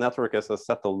about the network as a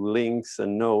set of links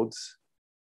and nodes,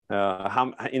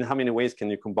 in how many ways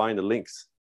can you combine the links?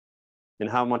 And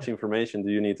how much information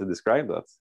do you need to describe that?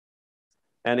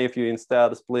 And if you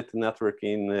instead split the network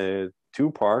in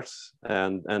two parts,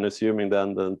 and assuming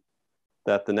then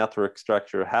that the network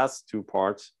structure has two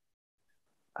parts,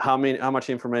 how much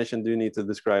information do you need to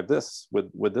describe this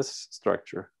with this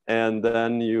structure? And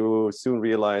then you soon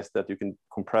realize that you can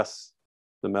compress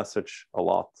the message a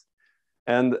lot.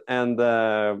 And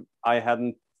I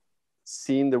hadn't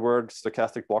seen the word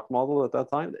stochastic block model at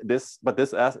that time. This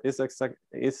is a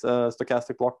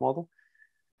stochastic block model.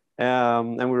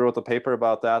 And we wrote a paper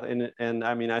about that. And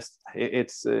I mean,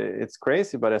 it's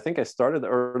crazy, but I think I started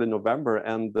early November,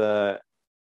 and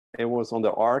it was on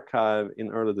the archive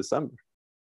in early December.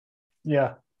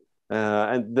 Yeah.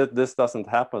 And this doesn't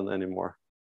happen anymore.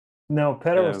 No,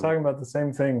 Peter was talking about the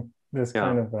same thing. This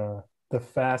kind of the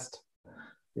fast.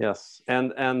 Yes,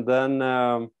 and then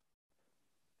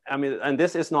I mean, and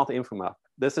this is not InfoMap.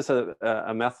 This is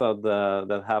a method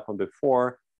that happened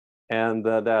before, and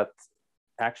that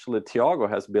actually Thiago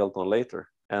has built on later.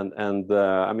 And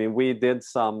I mean, we did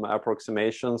some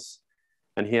approximations,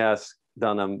 and he has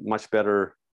done a much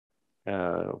better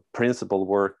principle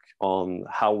work on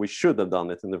how we should have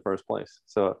done it in the first place.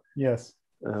 So yes,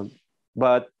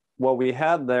 but what we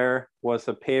had there was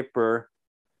a paper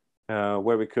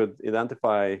where we could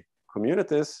identify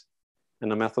communities,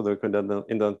 and a method that could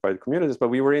identify communities. But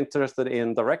we were interested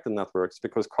in directed networks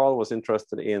because Carl was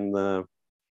interested in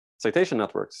citation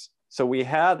networks. So we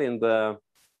had in the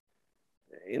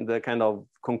kind of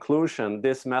conclusion,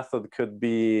 this method could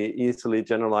be easily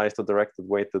generalized to directed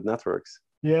weighted networks.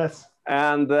 Yes.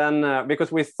 And then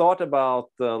because we thought about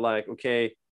like,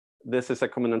 okay, this is a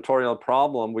combinatorial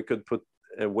problem, we could put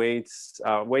weights.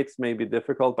 Weights may be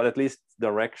difficult, but at least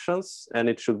directions, and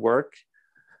it should work.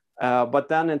 But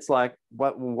then it's like,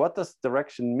 what does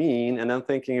direction mean? And then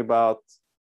thinking about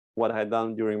what I had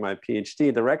done during my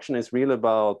PhD, direction is really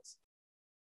about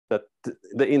that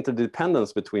the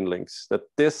interdependence between links, that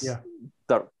this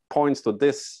that points to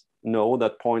this node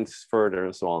that points further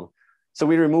and so on. So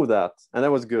we removed that, and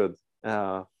that was good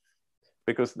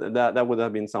because that would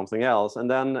have been something else. And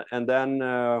then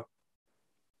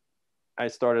I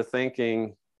started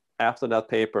thinking after that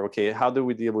paper, okay, how do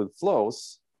we deal with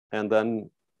flows? And then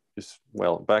just,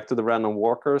 well, back to the random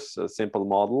walkers, a simple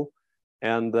model,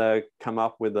 and come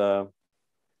up with a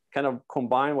kind of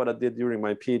combine what I did during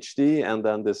my PhD and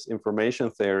then this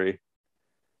information theory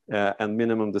and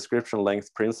minimum description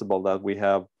length principle that we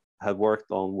had worked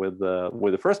on with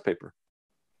the first paper.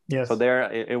 Yes. So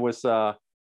there it was, I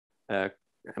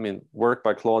mean, work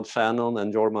by Claude Shannon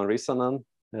and Jorma Rissanen,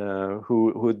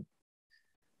 who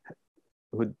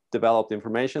developed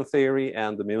information theory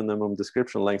and the minimum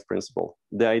description length principle.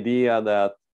 The idea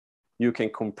that you can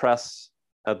compress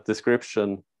a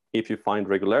description if you find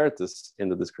regularities in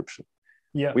the description.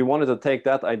 Yeah. We wanted to take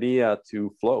that idea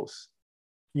to flows.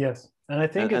 Yes. And I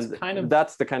think it's kind of...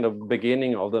 That's the kind of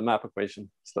beginning of the map equation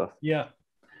stuff. Yeah.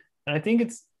 And I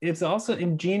think it's also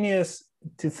ingenious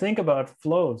to think about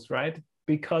flows, right?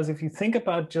 Because if you think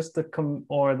about just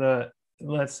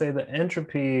let's say the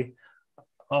entropy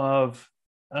of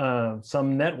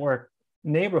some network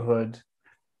neighborhood,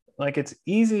 like it's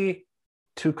easy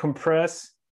to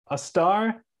compress a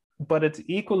star, but it's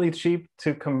equally cheap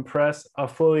to compress a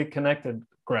fully connected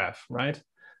graph, right?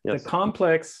 Yes. The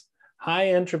complex high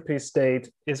entropy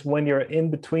state is when you're in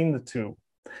between the two,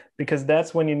 because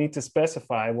that's when you need to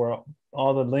specify where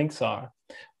all the links are.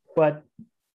 But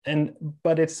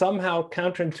but it's somehow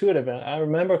counterintuitive. And I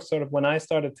remember sort of when I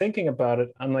started thinking about it,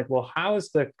 I'm like, well, how is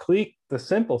the clique the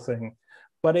simple thing?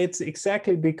 But it's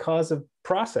exactly because of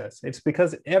process. It's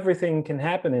because everything can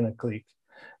happen in a clique.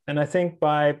 And I think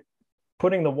by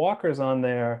putting the walkers on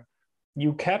there,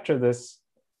 you capture this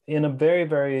in a very,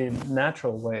 very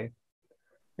natural way.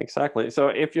 Exactly. So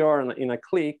if you're in a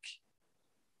clique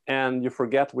and you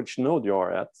forget which node you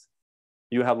are at,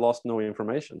 you have lost no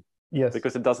information. Yes.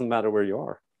 Because it doesn't matter where you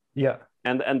are. Yeah.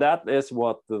 And that is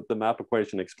what the map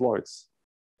equation exploits.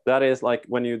 That is like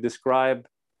when you describe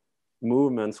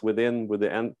movements with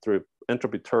the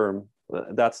entropy term,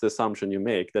 that's the assumption you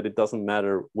make, that it doesn't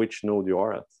matter which node you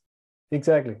are at.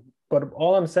 Exactly. But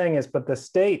all I'm saying is, but the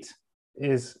state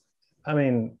is, I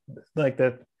mean, like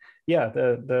that, yeah,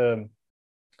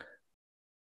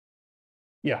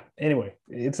 yeah, anyway,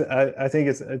 I think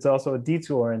it's also a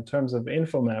detour in terms of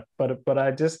InfoMap, but I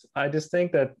just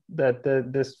think that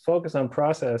this focus on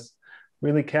process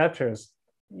really captures,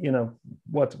 you know,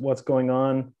 what's going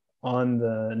on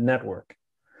the network.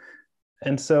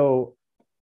 And so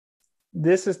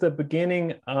this is the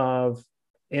beginning of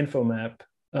InfoMap,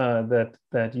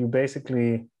 that you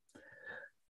basically,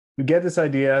 you get this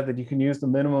idea that you can use the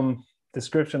minimum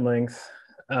description length,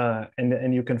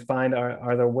 and you can find,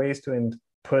 are there ways to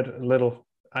put a little,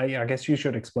 I guess you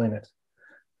should explain it.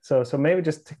 So maybe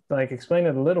just like explain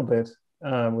it a little bit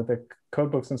with the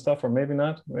code books and stuff, or maybe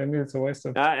not. Maybe it's a waste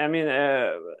of. I mean,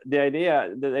 the idea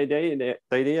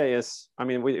is, I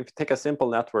mean, if you take a simple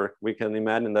network, we can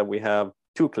imagine that we have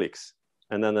two cliques,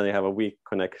 and then they have a weak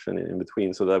connection in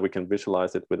between, so that we can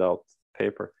visualize it without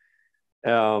paper.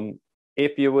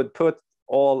 If you would put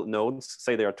all nodes,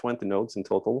 say there are 20 nodes in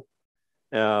total,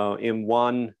 in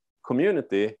one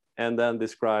community, and then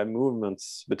describe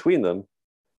movements between them,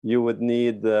 you would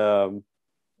need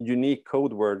unique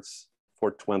code words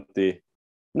for 20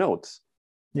 nodes.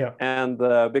 Yeah. And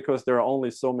because there are only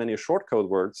so many short code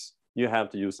words, you have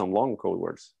to use some long code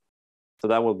words. So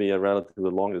that will be a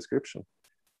relatively long description.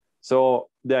 So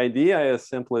the idea is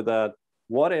simply that,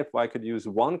 what if I could use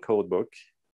one code book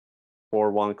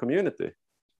for one community?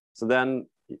 So then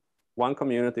one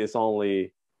community is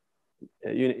only,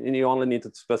 you only need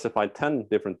to specify 10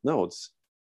 different nodes.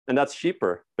 And that's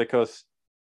cheaper because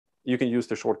you can use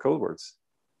the short code words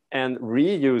and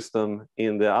reuse them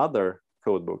in the other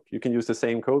code book. You can use the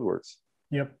same code words.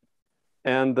 Yep.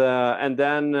 And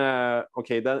then,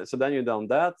 okay, so then you've done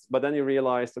that, but then you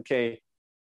realized, okay,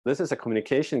 this is a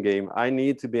communication game. I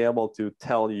need to be able to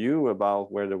tell you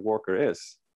about where the worker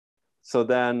is. So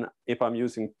then if I'm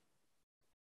using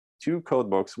two code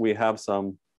books, we have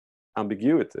some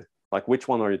ambiguity, like which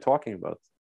one are you talking about?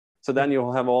 So then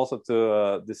you'll have also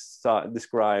to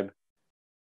describe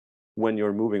when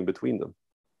you're moving between them.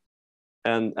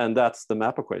 And that's the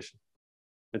map equation.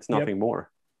 It's nothing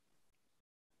more.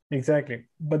 Exactly.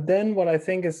 But then what I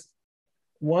think is,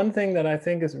 one thing that I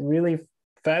think is really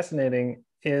fascinating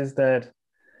is that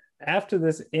after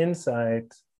this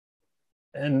insight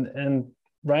and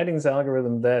writing this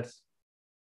algorithm that,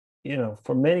 you know,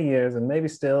 for many years and maybe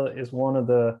still is one of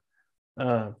the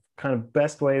kind of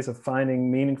best ways of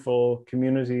finding meaningful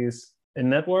communities in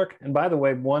network. And by the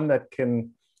way, one that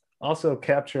can also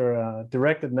capture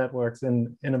directed networks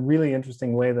in a really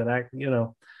interesting way that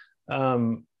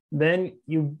then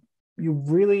you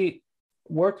really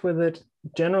worked with it,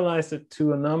 generalized it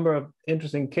to a number of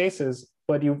interesting cases,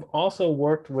 but you've also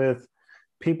worked with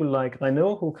people like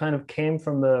Renaud, who kind of came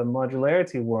from the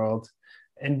modularity world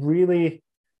and really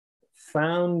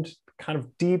found kind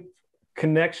of deep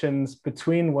connections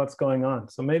between what's going on.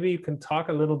 So maybe you can talk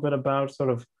a little bit about sort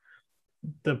of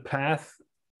the path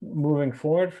moving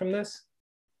forward from this.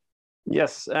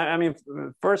 Yes, I mean,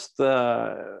 first,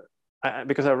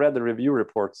 because I read the review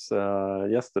reports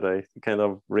yesterday to kind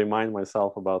of remind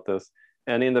myself about this.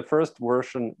 And in the first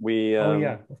version, we oh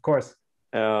yeah, of course,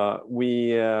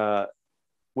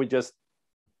 we just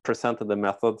presented the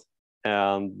method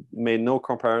and made no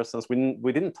comparisons.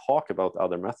 We didn't talk about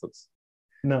other methods.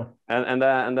 No. And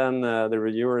then the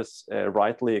reviewers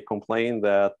rightly complained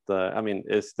that I mean,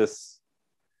 is this,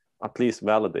 please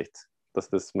validate. Does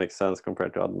this make sense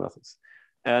compared to other methods?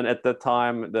 And at that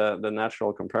time, the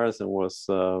natural comparison was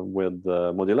with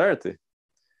modularity.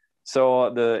 So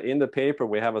in the paper,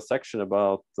 we have a section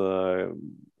about the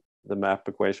map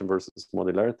equation versus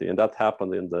modularity, and that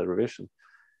happened in the revision.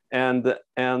 And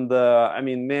I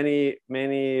mean,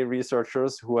 many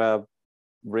researchers who have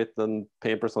written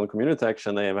papers on community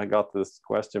action, they have got this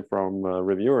question from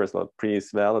reviewers, like, please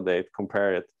validate,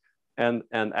 compare it. And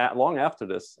long after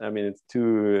this, I mean, it's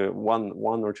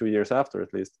one or 2 years after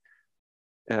at least,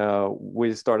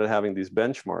 we started having these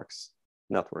benchmarks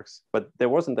networks, but there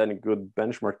wasn't any good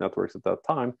benchmark networks at that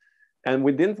time. And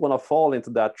we didn't want to fall into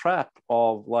that trap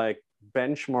of like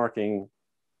benchmarking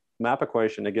map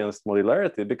equation against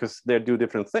modularity, because they do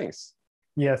different things.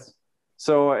 Yes.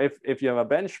 So if you have a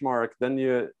benchmark, then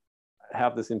you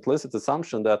have this implicit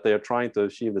assumption that they're trying to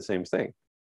achieve the same thing.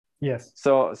 Yes.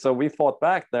 So we fought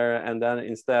back there, and then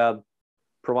instead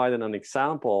provided an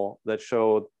example that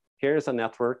showed, here's a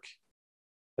network,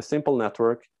 a simple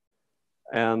network,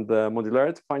 and the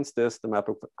modularity finds this, the map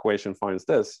equation finds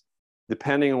this.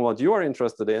 Depending on what you are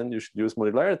interested in, you should use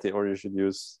modularity or you should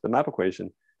use the map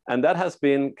equation. And that has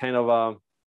been kind of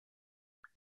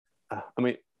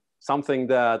something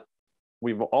that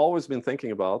we've always been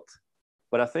thinking about.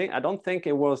 But I don't think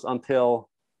it was until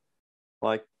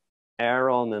like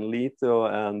Aaron and Lito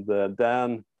and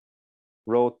Dan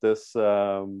wrote this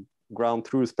ground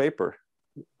truth paper,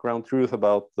 ground truth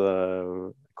about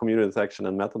community detection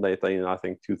and metadata in, I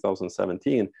think,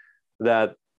 2017,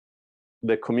 that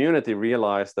the community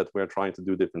realized that we're trying to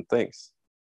do different things.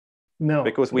 No,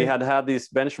 because we had these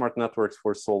benchmark networks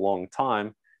for so long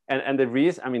time, and the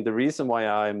reason why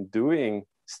I'm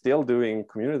still doing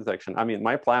community detection. I mean,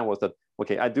 my plan was that,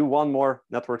 okay, I do one more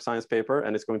network science paper,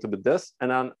 and it's going to be this,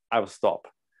 and then I will stop.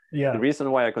 Yeah. The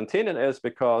reason why I continued is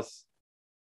because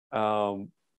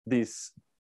these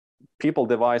people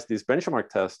devised these benchmark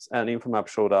tests, and InfoMap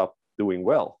showed up doing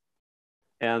well,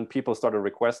 and people started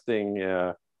requesting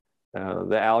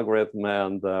the algorithm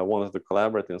and wanted to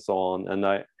collaborate and so on,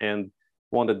 and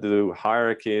wanted to do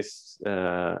hierarchies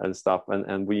and stuff,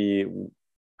 and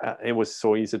it was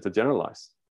so easy to generalize.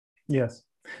 Yes.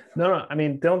 No, I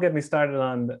mean, don't get me started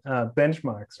on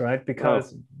benchmarks, right?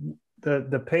 Because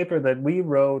the paper that we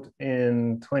wrote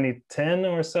in 2010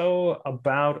 or so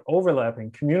about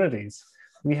overlapping communities,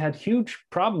 we had huge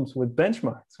problems with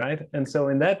benchmarks, right? And so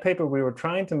in that paper, we were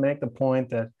trying to make the point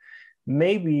that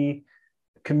maybe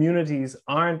communities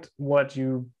aren't what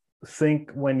you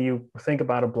think when you think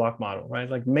about a block model, right?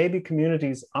 Like maybe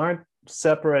communities aren't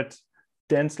separate,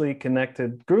 densely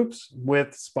connected groups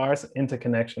with sparse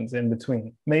interconnections in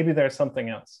between. Maybe there's something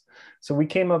else. So we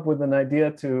came up with an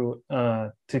idea to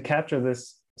capture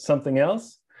this something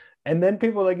else. And then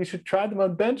people were like, you should try them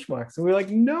on benchmarks. And we're like,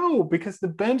 no, because the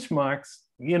benchmarks,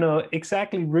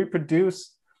 exactly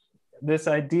reproduce this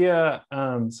idea.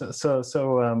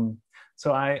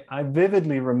 So I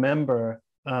vividly remember.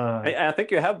 I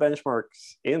think you have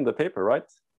benchmarks in the paper, right?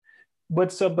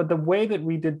 But the way that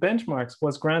we did benchmarks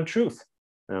was ground truth.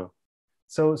 Yeah.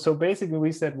 So basically,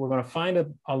 we said we're going to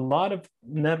find a lot of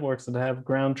networks that have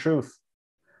ground truth,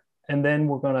 and then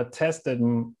we're going to test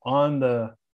them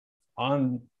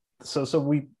So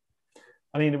we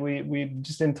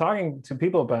just in talking to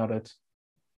people about it,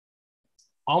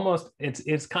 almost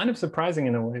it's kind of surprising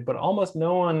in a way, but almost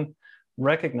no one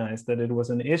recognized that it was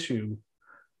an issue,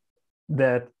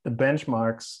 that the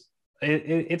benchmarks,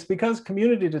 it's because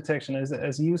community detection,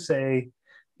 as you say,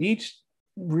 each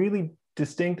really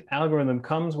distinct algorithm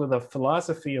comes with a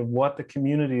philosophy of what the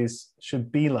communities should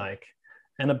be like.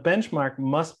 And a benchmark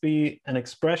must be an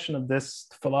expression of this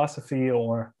philosophy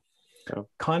or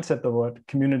concept of what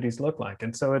communities look like.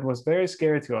 And so it was very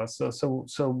scary to us.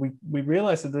 So we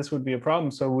realized that this would be a problem.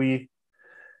 So we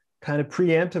kind of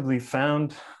preemptively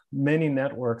found many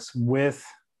networks with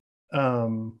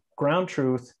ground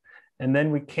truth, and then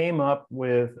we came up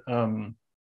with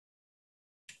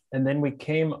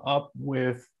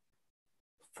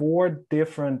four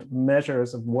different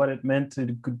measures of what it meant to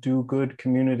do good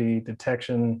community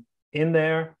detection in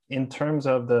there, in terms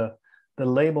of the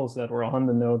labels that were on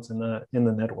the nodes in the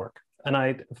network. And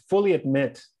I fully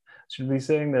admit, should be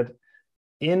saying that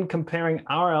in comparing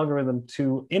our algorithm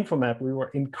to InfoMap, we were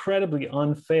incredibly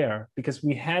unfair, because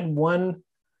we had one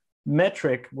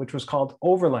metric which was called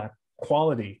overlap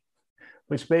quality,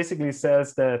 which basically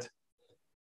says that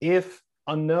if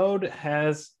a node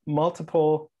has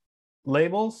multiple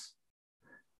labels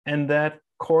and that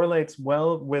correlates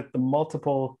well with the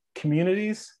multiple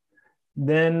communities,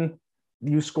 then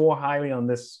you score highly on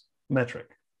this metric.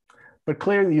 But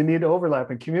clearly you need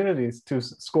overlapping communities to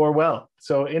score well.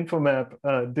 So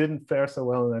InfoMap didn't fare so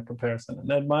well in that comparison. And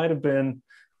that might have been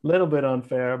a little bit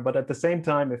unfair, but at the same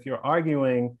time, if you're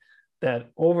arguing that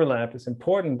overlap is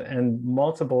important and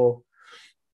multiple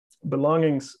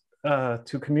belongings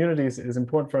to communities is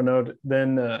important for a node,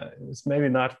 then it's maybe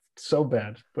not so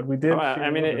bad. But we did.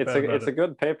 It's a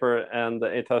good paper, and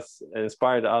it has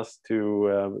inspired us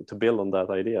to build on that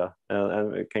idea,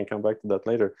 and we can come back to that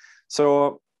later.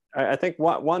 So I think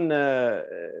one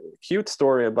cute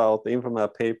story about the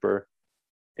InfoMap paper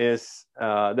is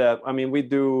that we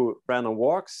do random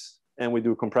walks and we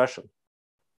do compression.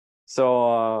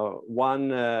 So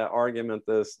one argument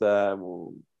is that,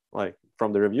 like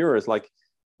from the reviewers, like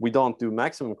we don't do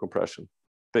maximum compression,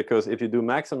 because if you do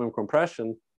maximum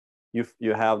compression,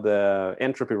 you have the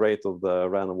entropy rate of the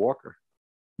random walker.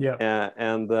 Yeah.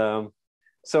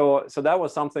 So that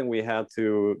was something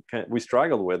we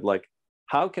struggled with, like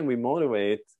how can we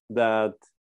motivate that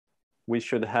we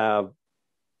should have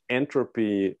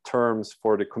entropy terms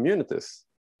for the communities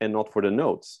and not for the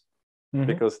nodes. Mm-hmm.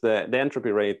 Because the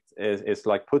entropy rate is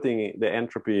like putting the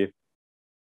entropy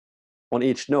on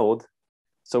each node.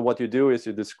 So what you do is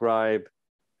you describe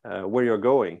where you're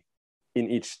going in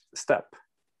each step.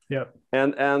 Yeah.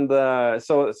 And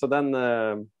so then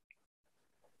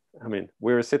I mean,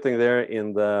 we were sitting there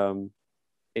in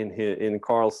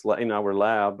our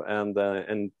lab,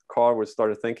 and Carl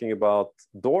started thinking about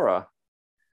Dora,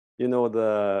 you know,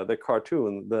 the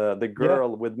cartoon, the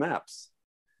girl with maps.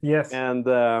 Yes.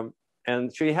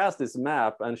 And she has this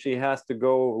map, and she has to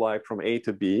go like from A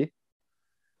to B,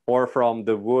 or from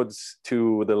the woods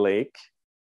to the lake,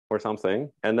 or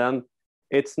something. And then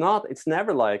it's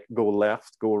never like go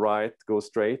left, go right, go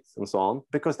straight, and so on,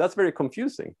 because that's very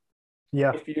confusing.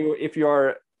 Yeah. If you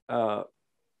are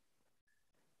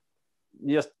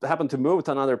just happen to move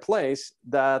to another place,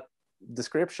 that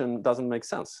description doesn't make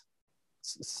sense.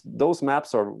 Those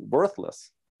maps are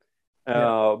worthless.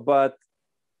 But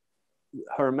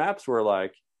her maps were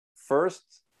like,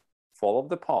 first follow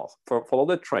the path, follow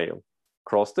the trail,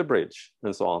 cross the bridge,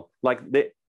 and so on. Like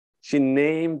she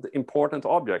named important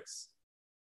objects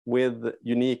with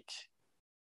unique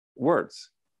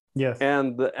words. Yes.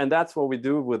 And that's what we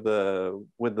do with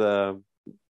the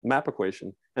map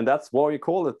equation, and that's why we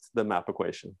call it the map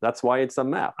equation. That's why it's a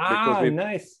map.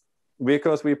 Nice.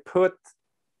 Because we put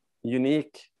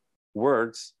unique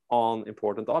words on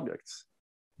important objects.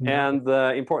 And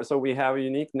so we have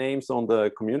unique names on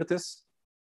the communities,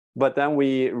 but then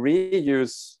we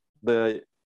reuse the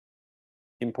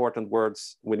important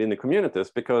words within the communities,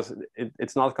 because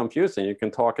it's not confusing. You can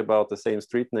talk about the same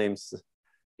street names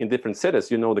in different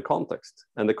cities. You know the context,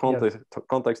 and the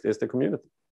context is the community.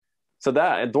 So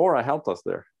that Dora helped us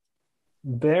there.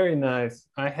 Very nice.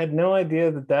 I had no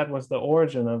idea that was the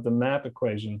origin of the map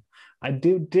equation. I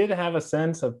did have a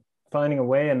sense of finding a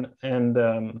way, and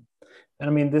I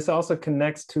mean, this also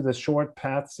connects to the short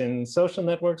paths in social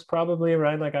networks, probably,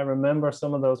 right? Like I remember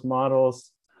some of those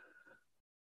models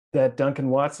that Duncan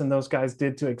Watson, those guys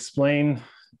did to explain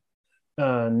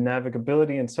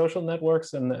navigability in social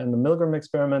networks, and the Milgram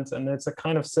experiments. And it's a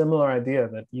kind of similar idea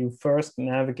that you first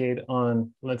navigate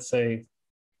on, let's say,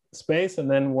 space, and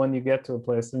then when you get to a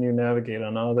place, then you navigate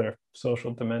on other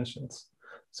social dimensions.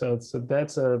 So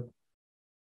that's a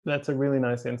really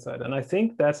nice insight. And I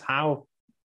think that's how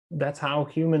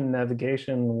human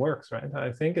navigation works, right?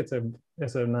 I think it's a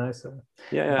nice.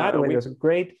 By the way, there's a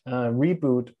great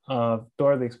reboot of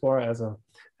Dora the Explorer as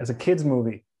a kids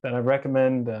movie that I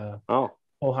recommend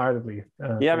wholeheartedly.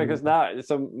 Because now,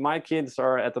 so my kids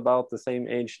are at about the same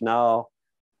age now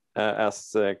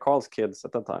as Carl's kids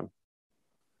at that time.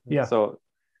 Yeah. So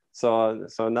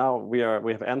now we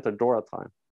have entered Dora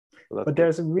time. So but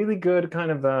there's a really good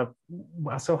kind of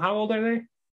so how old are they?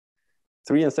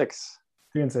 3 and 6.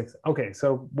 3 and 6. Okay,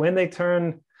 so when they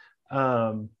turn,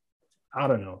 I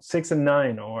don't know, 6 and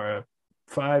 9 or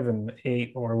 5 and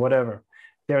 8 or whatever,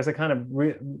 there's a kind of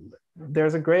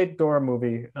there's a great Dora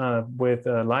movie with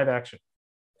live action.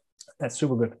 That's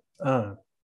super good.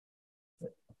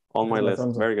 On my list,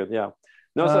 very good. Yeah.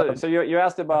 No, so you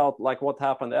asked about like what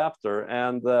happened after,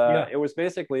 and it was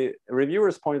basically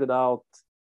reviewers pointed out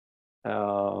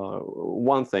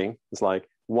one thing. It's like,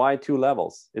 why 2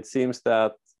 levels? It seems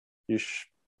that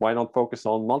why not focus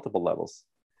on multiple levels?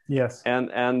 Yes.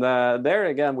 And there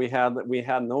again, we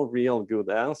had no real good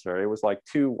answer. It was like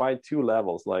why 2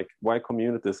 levels? Like why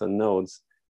communities and nodes?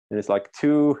 And it's like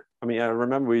 2. I mean, I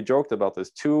remember we joked about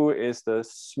this. 2 is the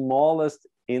smallest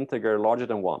integer larger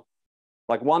than 1.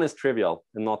 Like 1 is trivial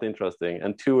and not interesting,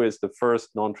 and 2 is the first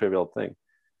non-trivial thing.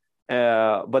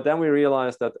 But then we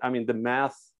realized that, I mean, the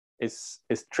math is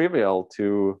trivial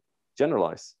to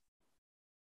generalize.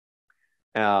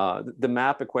 The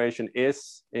map equation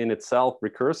is in itself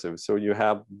recursive, so you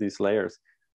have these layers.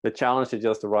 The challenge is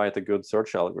just to write a good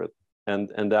search algorithm,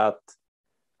 and that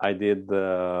I did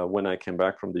when I came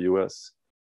back from the US.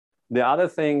 The other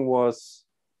thing was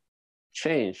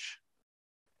change.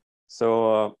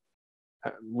 So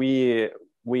I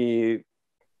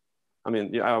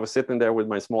was sitting there with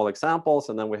my small examples,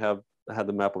 and then we had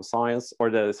the map of science, or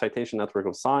the citation network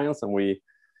of science, and we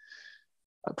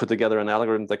put together an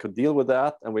algorithm that could deal with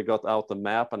that, and we got out the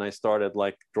map, and I started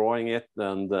like drawing it,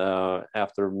 and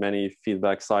after many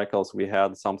feedback cycles we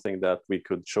had something that we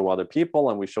could show other people,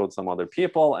 and we showed some other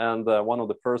people, and one of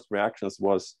the first reactions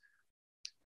was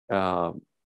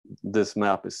this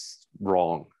map is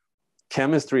wrong.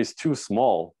 Chemistry is too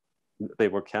small. They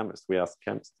were chemists. We asked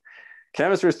chemists.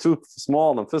 Chemistry is too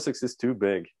small and physics is too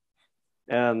big.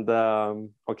 And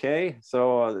okay,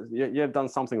 so you have done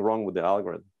something wrong with the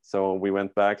algorithm. So we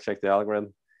went back, checked the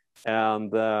algorithm,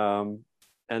 and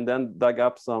then dug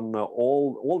up some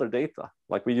older data.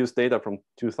 Like we used data from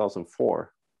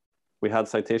 2004. We had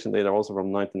citation data also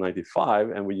from 1995,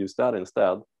 and we used that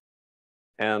instead.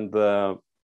 And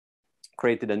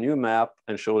created a new map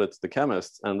and showed it to the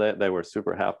chemists, and they were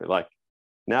super happy. Like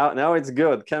now it's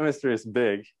good. Chemistry is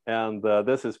big, and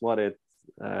this is what it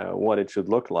should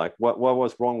look like. What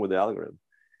was wrong with the algorithm?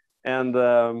 And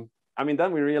I mean,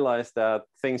 then we realized that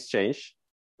things change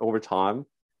over time,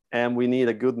 and we need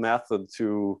a good method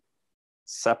to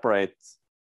separate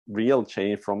real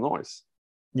change from noise.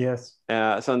 Yes.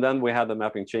 So and then we had the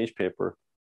mapping change paper,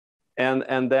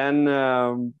 and then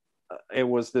it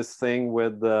was this thing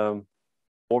with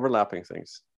overlapping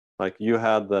things. Like you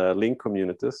had the link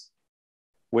communities,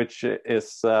 which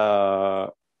is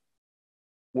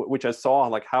which I saw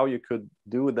like how you could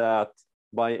do that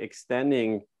by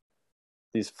extending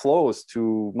these flows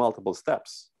to multiple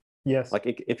steps. Yes.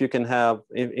 Like if you can have,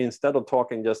 instead of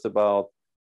talking just about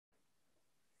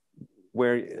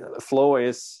where flow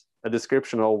is a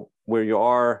description of where you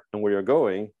are and where you're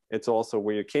going, it's also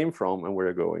where you came from and where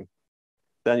you're going.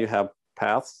 Then you have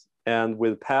paths, and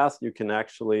with paths you can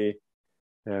actually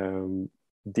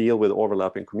deal with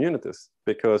overlapping communities,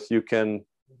 because you can,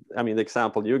 I mean, the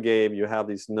example you gave, you have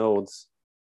these nodes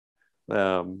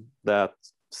that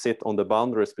sit on the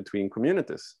boundaries between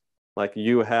communities. Like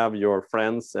you have your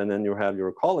friends, and then you have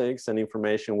your colleagues, and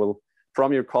information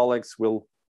from your colleagues will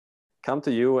come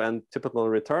to you and typically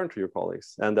return to your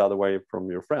colleagues, and the other way from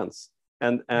your friends.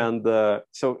 And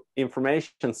so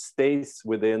information stays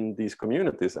within these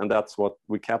communities, and that's what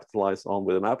we capitalize on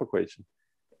with the map equation.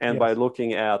 And yes, by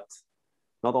looking at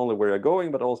not only where you're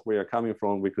going, but also where you're coming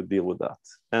from, we could deal with that.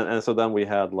 And so then we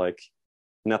had like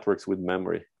networks with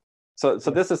memory. So yes,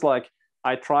 this is like,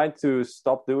 I tried to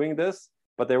stop doing this,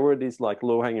 but there were these like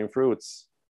low-hanging fruits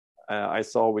I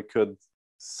saw we could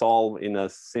solve in a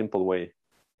simple way.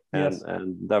 And, yes,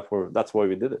 and therefore that's why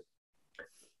we did it.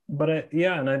 But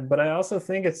I also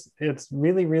think it's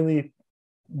really, really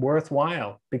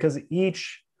worthwhile, because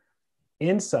each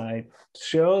insight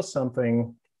shows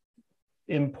something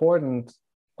important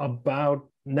about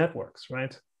networks,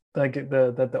 right? Like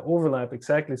the overlap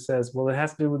exactly says, well, it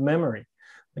has to do with memory.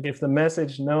 Like if the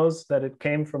message knows that it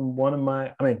came from one of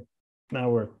my, I mean, now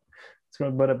we're,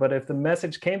 but if the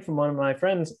message came from one of my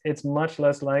friends, it's much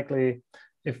less likely,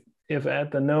 if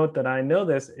at the note that I know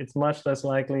this, it's much less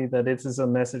likely that it is a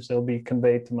message that will be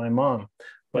conveyed to my mom,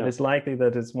 but it's likely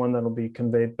that it's one that will be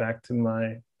conveyed back to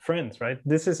my friends, right?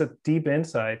 This is a deep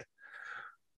insight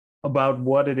about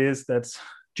what it is that's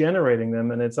generating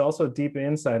them. And it's also a deep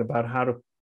insight about how to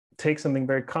take something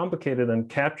very complicated and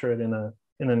capture it in an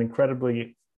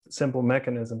incredibly simple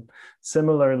mechanism.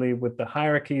 Similarly with the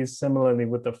hierarchies, similarly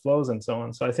with the flows and so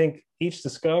on. So I think each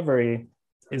discovery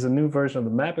is a new version of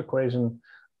the map equation,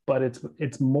 but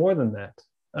it's more than that.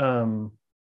 And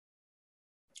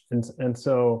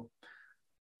so,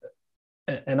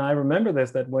 and I remember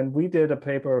this, that when we did a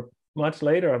paper much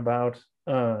later about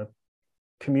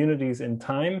communities in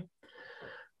time,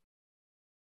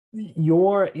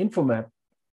 your InfoMap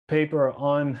paper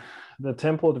on the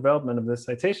temporal development of this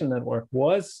citation network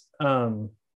was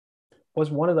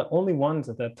one of the only ones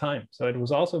at that time. So it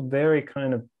was also very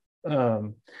kind of,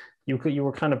 you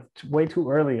were kind of way too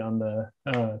early on the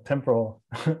temporal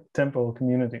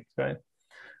communities, right?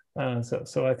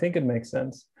 So I think it makes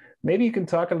sense. Maybe you can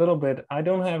talk a little bit. I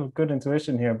don't have a good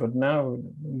intuition here, but now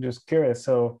I'm just curious.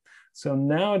 So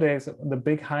nowadays the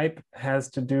big hype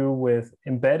has to do with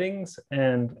embeddings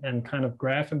and kind of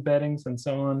graph embeddings and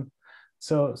so on.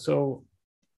 So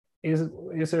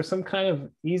is there some kind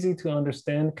of easy to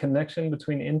understand connection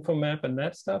between InfoMap and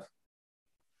that stuff?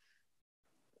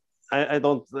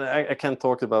 I can't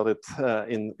talk about it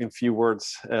in few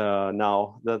words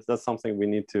now. That's something we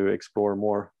need to explore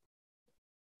more.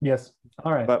 Yes.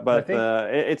 All right. But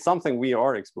it's something we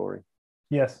are exploring.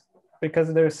 Yes,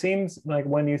 because there seems like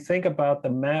when you think about the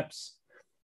maps,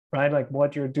 right? Like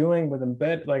what you're doing with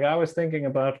embed. Like I was thinking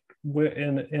about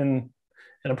in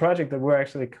a project that we're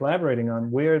actually collaborating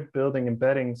on. We're building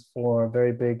embeddings for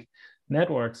very big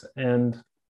networks, and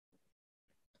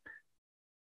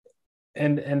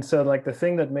and so like the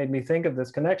thing that made me think of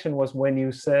this connection was when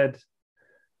you said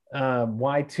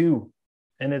why two,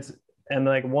 and it's and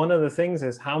like one of the things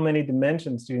is how many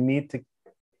dimensions do you need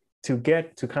to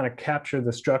get to kind of capture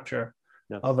the structure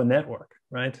Yes. of a network,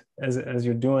 right? As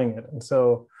you're doing it, and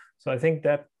so I think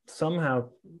that somehow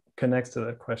connects to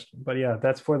that question. But yeah,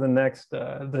 that's for the next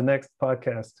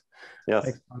podcast. Yes.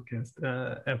 Next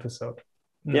podcast episode.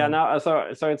 Yeah. Now, so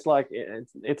it's like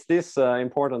it's these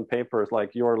important papers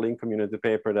like your link community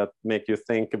paper that make you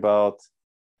think about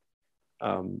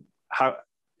how,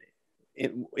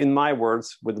 in my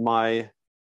words, with my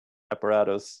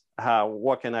apparatus,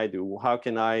 what can I do? How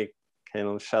can I kind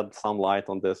of shed some light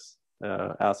on this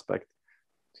aspect?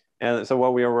 And so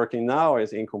what we are working now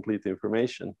is incomplete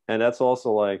information, and that's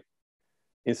also like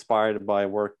inspired by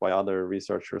work by other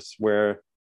researchers where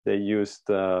they used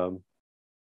the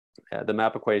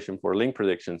map equation for link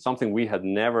prediction, something we had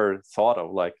never thought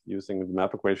of, like using the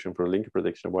map equation for link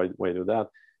prediction. Why do that?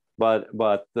 But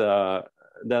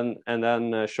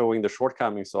then showing the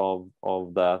shortcomings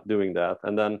of that, doing that,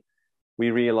 and then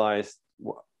we realized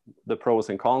the pros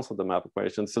and cons of the map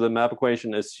equation. So the map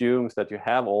equation assumes that you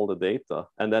have all the data,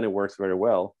 and then it works very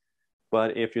well.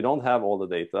 But if you don't have all the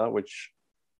data, which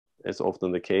is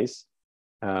often the case,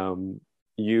 and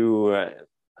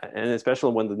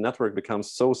especially when the network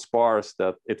becomes so sparse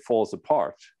that it falls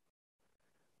apart,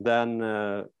 then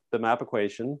the map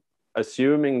equation,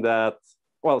 assuming that,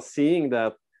 well, seeing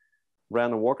that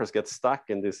random walkers get stuck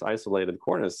in these isolated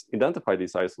corners, identify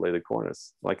these isolated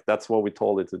corners, like that's what we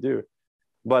told it to do.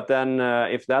 But then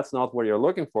if that's not what you're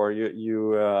looking for,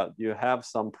 you have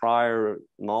some prior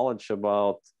knowledge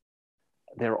about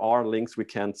there are links we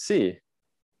can't see.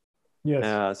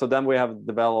 Yes. So then we have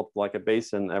developed like a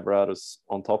Bayesian apparatus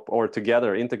on top or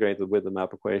together integrated with the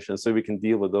map equation, so we can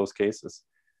deal with those cases.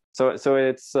 So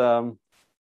it's the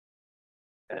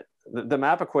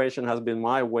map equation has been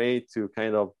my way to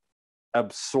kind of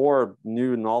absorb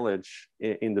new knowledge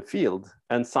in the field,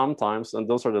 and sometimes, and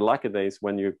those are the lucky days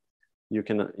when you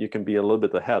can be a little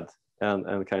bit ahead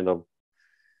and kind of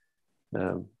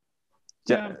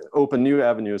open new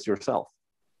avenues yourself.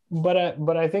 But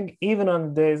I think even on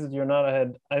the days that you're not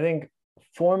ahead, I think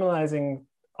formalizing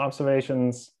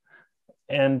observations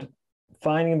and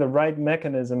finding the right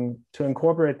mechanism to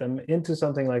incorporate them into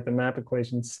something like the map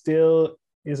equation still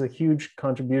is a huge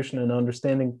contribution in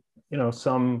understanding,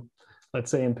 some,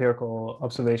 let's say, empirical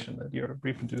observation that you're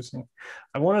reproducing.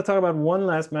 I want to talk about one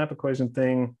last map equation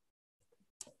thing,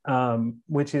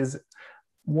 which is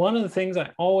one of the things I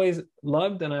always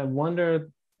loved, and I wonder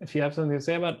if you have something to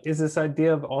say about, is this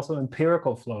idea of also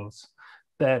empirical flows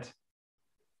that,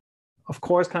 of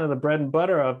course, kind of the bread and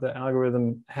butter of the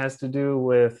algorithm has to do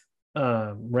with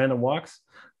random walks,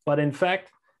 but in fact,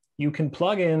 you can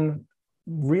plug in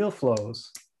real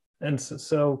flows. And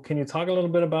so can you talk a little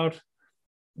bit about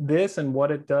this and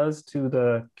what it does to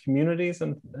the communities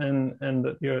and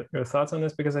your thoughts on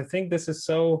this? Because I think this is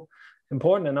so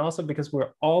important, and also because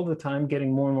we're all the time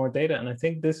getting more and more data. And I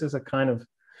think this is a kind of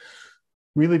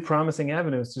really promising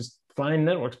avenues, just find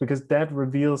networks, because that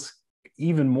reveals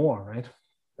even more, right?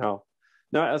 No,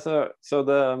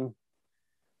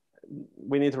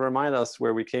 we need to remind us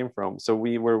where we came from. So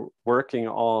we were working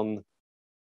on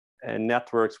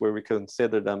networks where we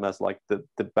consider them as like the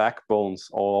backbones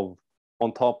of,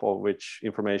 on top of which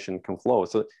information can flow.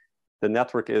 So the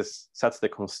network sets the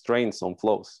constraints on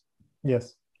flows.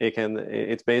 Yes. The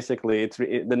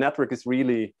network is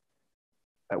really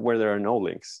where there are no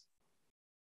links,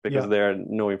 because there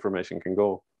no information can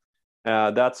go.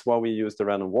 That's why we use the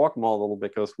random walk model,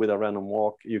 because with a random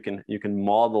walk, you can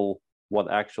model what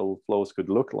actual flows could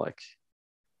look like.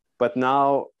 But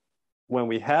now, when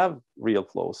we have real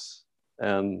flows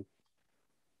and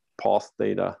past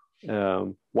data,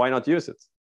 why not use it?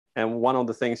 And one of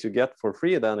the things you get for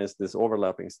free then is this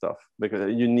overlapping stuff,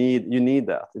 because you need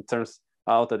that. It turns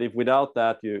out that if without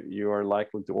that, you are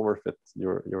likely to overfit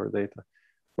your data.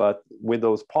 But with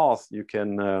those paths, you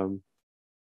can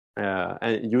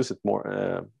and use it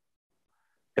more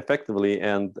effectively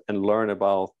and learn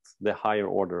about the higher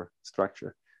order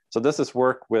structure. So this is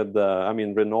work with,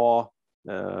 Renault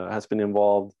has been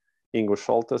involved, Ingo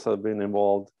Scholtes has been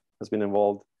involved,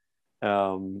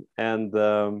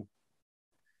 and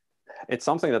it's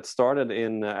something that started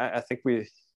in, I think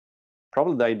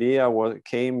probably the idea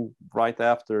came right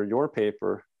after your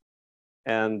paper.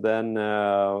 And then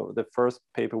the first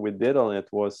paper we did on it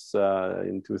was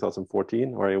in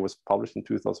 2014, or it was published in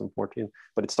 2014,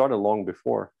 but it started long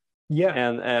before. Yeah.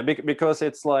 And because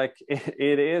it's like,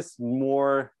 it is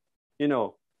more,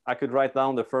 I could write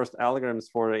down the first algorithms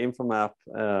for the InfoMap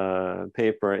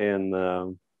paper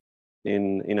in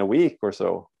in a week or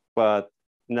so. But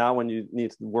now when you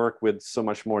need to work with so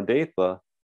much more data,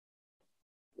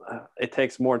 it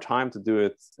takes more time to do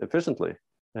it efficiently.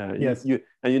 Yes. You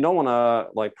don't want to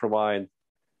like provide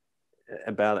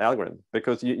a bad algorithm,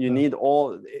 because you need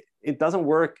all. It doesn't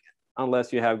work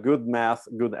unless you have good math,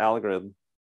 good algorithm,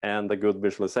 and a good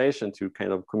visualization to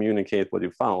kind of communicate what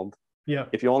you found. Yeah.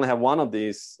 If you only have one of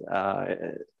these,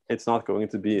 it's not going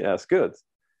to be as good,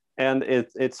 and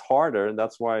it's harder.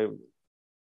 That's why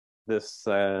this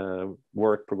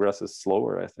work progresses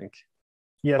slower, I think.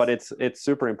 Yes. But it's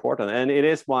super important, and it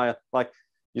is my, like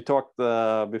you talked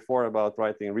before about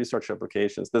writing research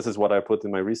applications. This is what I put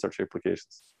in my research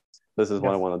applications. This is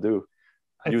what I want to do.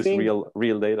 Use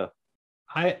real data.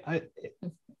 I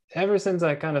ever since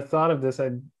I kind of thought of this,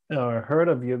 or heard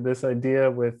of this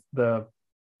idea with the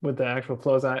actual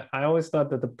flows, I always thought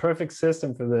that the perfect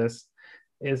system for this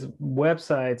is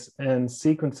websites and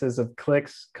sequences of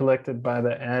clicks collected by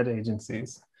the ad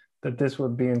agencies. That this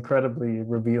would be incredibly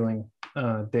revealing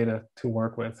data to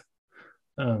work with.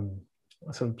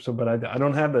 But I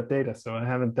don't have that data, so I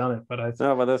haven't done it. But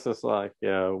no, but this is like,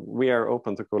 we are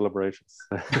open to collaborations.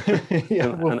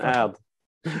 An ad.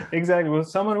 Exactly. Well,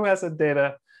 someone who has the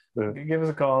data, give us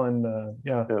a call, and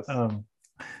yes.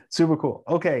 Super cool.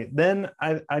 Okay, then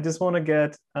I just want to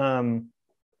get, I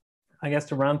guess,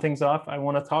 to round things off, I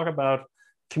want to talk about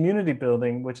community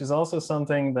building, which is also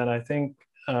something that I think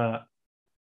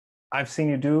I've seen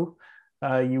you do.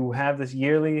 You have this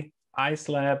yearly ICE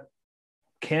Lab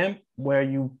camp where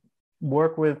you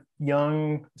work with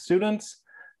young students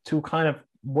to kind of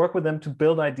work with them to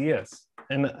build ideas.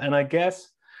 And I guess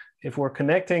if we're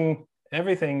connecting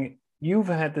everything, you've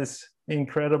had this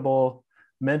incredible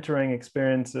mentoring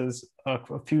experiences a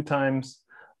few times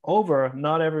over.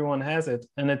 Not everyone has it.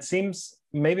 And it seems,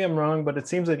 maybe I'm wrong, but it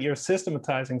seems that you're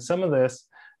systematizing some of this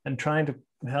and trying to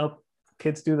help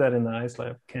kids do that in the ICE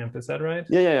Lab camp. Is that right?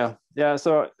 Yeah.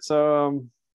 So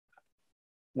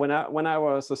when I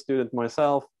was a student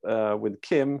myself with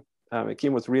Kim,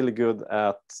 Kim was really good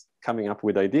at coming up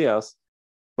with ideas,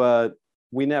 but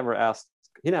he never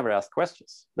asked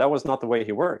questions. That was not the way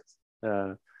he worked.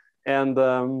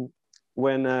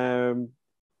 When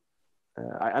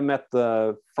I met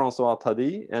Francois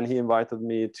Tadi, and he invited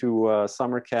me to a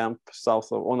summer camp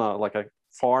like a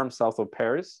farm south of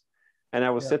Paris, and I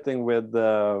was sitting with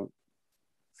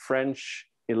French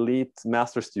elite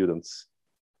master students.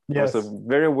 Yes. It was a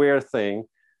very weird thing,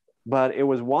 but it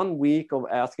was 1 week of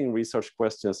asking research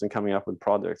questions and coming up with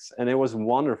projects, and it was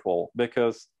wonderful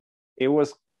because it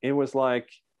was like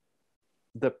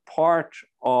the part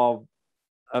of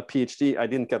a PhD I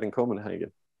didn't get in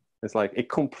Copenhagen. It's like it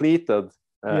completed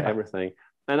everything,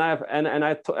 and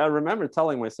I remember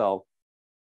telling myself,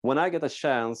 when I get a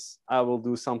chance, I will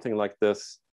do something like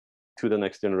this to the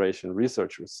next generation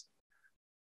researchers.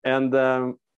 And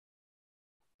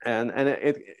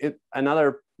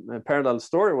another parallel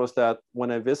story was that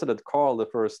when I visited Carl the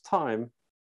first time,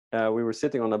 we were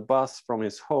sitting on a bus from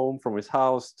his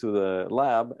house to the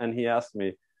lab, and he asked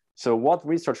me, "So what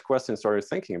research questions are you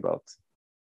thinking about?"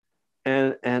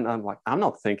 And I'm like, I'm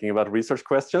not thinking about research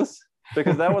questions,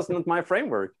 because that wasn't my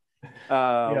framework.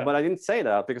 But I didn't say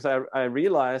that because I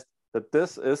realized that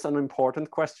this is an important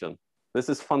question. This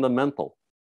is fundamental.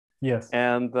 Yes.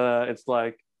 And it's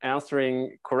like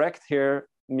answering correct here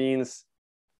means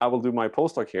I will do my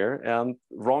postdoc here, and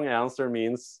wrong answer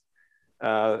means,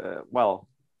 well,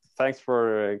 thanks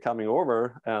for coming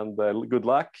over, and good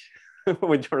luck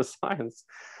with your science.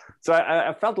 So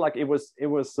I felt like it was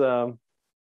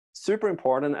super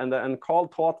important, and Carl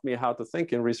taught me how to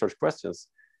think in research questions.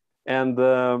 And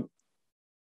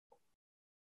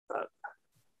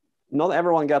not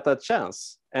everyone got that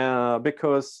chance,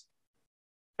 because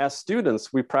as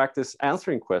students, we practice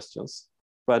answering questions,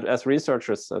 but as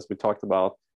researchers, as we talked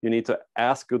about, you need to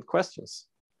ask good questions.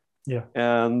 Yeah.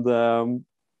 And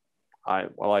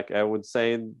I would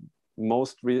say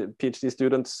most PhD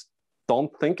students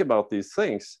don't think about these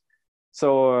things.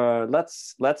 So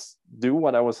let's do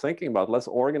what I was thinking about. Let's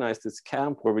organize this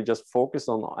camp where we just focus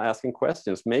on asking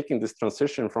questions, making this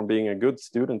transition from being a good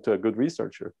student to a good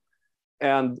researcher.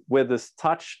 And with this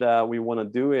touch that we want to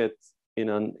do it in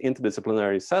an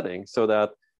interdisciplinary setting, so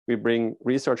that we bring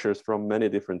researchers from many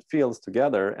different fields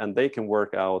together, and they can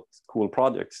work out cool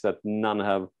projects that none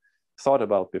have thought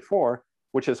about before,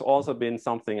 which has also been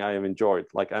something I have enjoyed.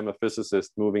 Like, I'm a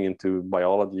physicist moving into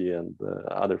biology and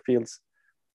other fields.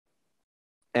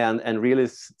 And really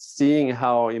seeing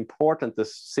how important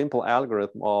this simple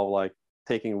algorithm of like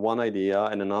taking one idea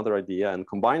and another idea and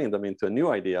combining them into a new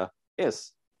idea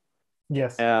is.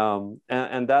 Yes.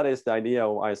 And that is the idea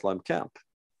of ICE Lab Camp.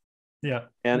 Yeah.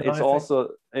 And No,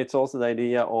 it's also the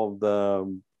idea of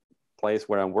the place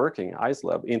where I'm working, ICE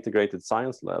Lab, Integrated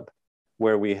Science Lab,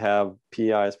 where we have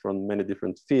PIs from many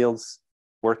different fields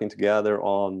working together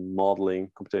on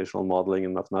modeling, computational modeling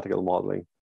and mathematical modeling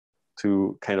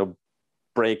to kind of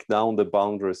break down the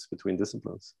boundaries between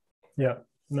disciplines. Yeah,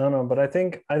 no, but I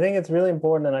think it's really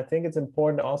important, and I think it's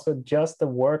important also just the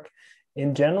work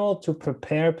in general to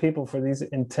prepare people for these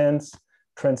intense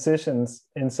transitions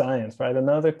in science, right?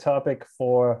 Another topic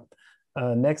for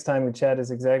next time we chat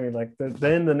is exactly like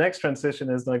then the next transition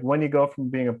is like when you go from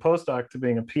being a postdoc to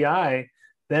being a PI,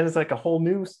 then it's like a whole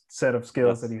new set of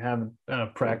skills that you haven't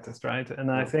practiced, right? And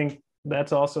I think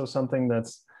that's also something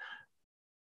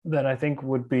that I think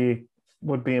would be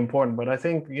important. But I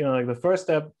think, you know, like the first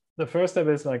step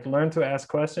is like learn to ask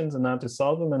questions and not to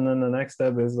solve them, and then the next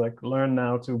step is like learn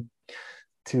now to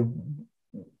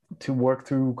work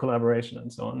through collaboration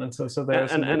and so on. And so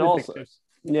there's and also pictures.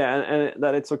 Yeah, and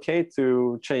that it's okay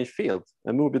to change fields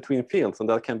and move between fields, and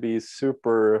that can be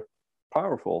super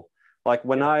powerful. Like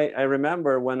when I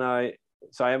remember when I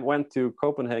went to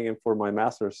Copenhagen for my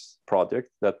master's project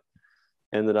that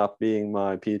ended up being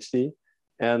my PhD,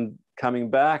 and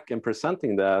coming back and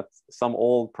presenting that, some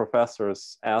old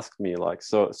professors asked me like,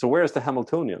 so where's the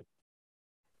Hamiltonian?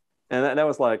 And that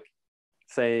was like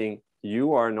saying,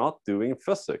 you are not doing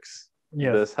physics.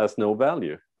 Yes. This has no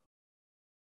value.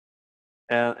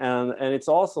 And it's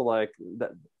also like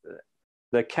that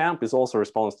the camp is also a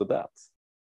response to that,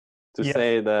 to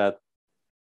say that,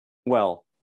 well,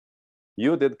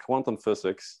 you did quantum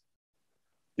physics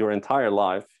your entire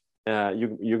life,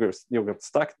 you got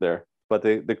stuck there, but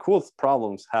the cool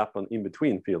problems happen in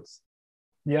between fields.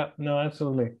 Yeah, no,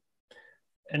 absolutely.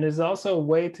 And there's also a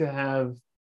way to have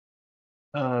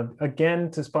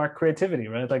again, to spark creativity,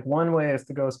 right? Like one way is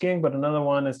to go skiing, but another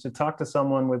one is to talk to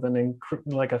someone with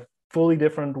like a fully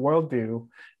different worldview.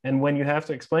 And when you have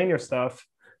to explain your stuff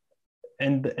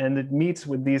and it meets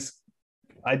with these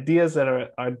ideas that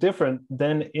are different,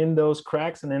 then in those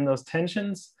cracks and in those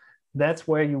tensions, that's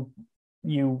where you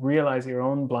realize your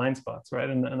own blind spots, right?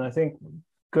 And I think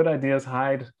good ideas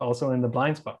hide also in the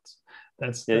blind spots.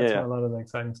 That's where a lot of the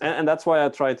exciting stuff. And that's why I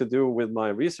try to do with my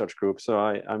research group. So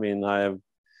I mean, I have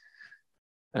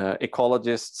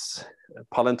ecologists,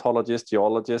 paleontologists,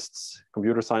 geologists,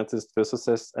 computer scientists,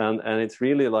 physicists, and it's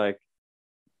really like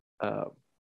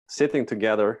sitting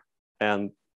together and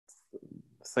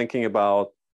thinking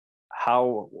about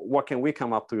what can we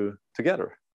come up to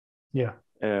together. Yeah.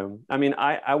 I mean,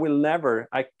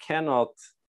 I cannot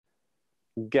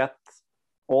get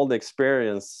all the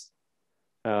experience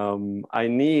I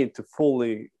need to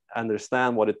fully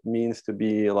understand what it means to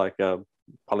be like a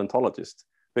paleontologist,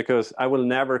 because I will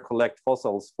never collect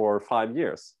fossils for 5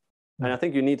 years. And I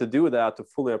think you need to do that to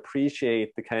fully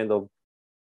appreciate the kind of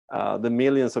the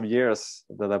millions of years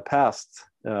that have passed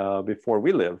before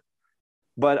we live.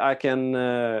 But I can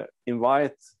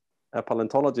invite a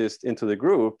paleontologist into the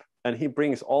group, and he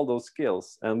brings all those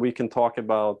skills, and we can talk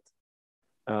about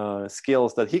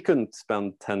skills that he couldn't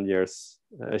spend 10 years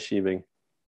achieving.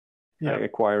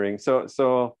 Acquiring.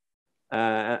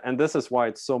 And this is why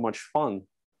it's so much fun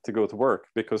to go to work,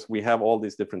 because we have all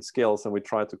these different skills and we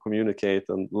try to communicate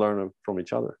and learn from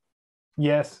each other.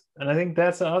 Yes, and I think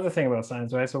that's the other thing about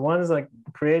science, right? So one is like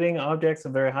creating objects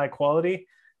of very high quality,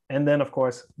 and then of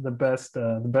course the best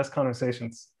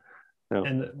conversations.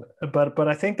 Yeah. But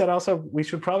I think that also we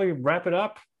should probably wrap it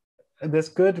up, this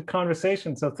good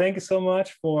conversation. So thank you so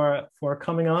much for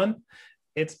coming on.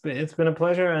 It's been a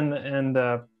pleasure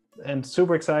and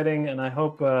super exciting, and I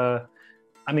hope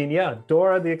I mean,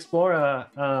 Dora the Explorer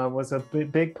was a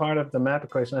big part of the map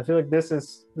equation. I feel like this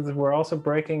is we're also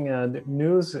breaking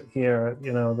news here,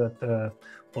 you know, that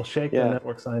will shake the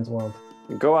network science world.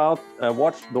 Go out,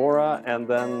 watch Dora, and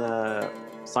then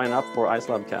sign up for ICE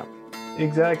Lab Camp.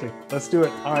 Exactly. Let's do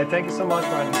it. All right. Thank you so much,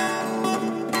 Martin.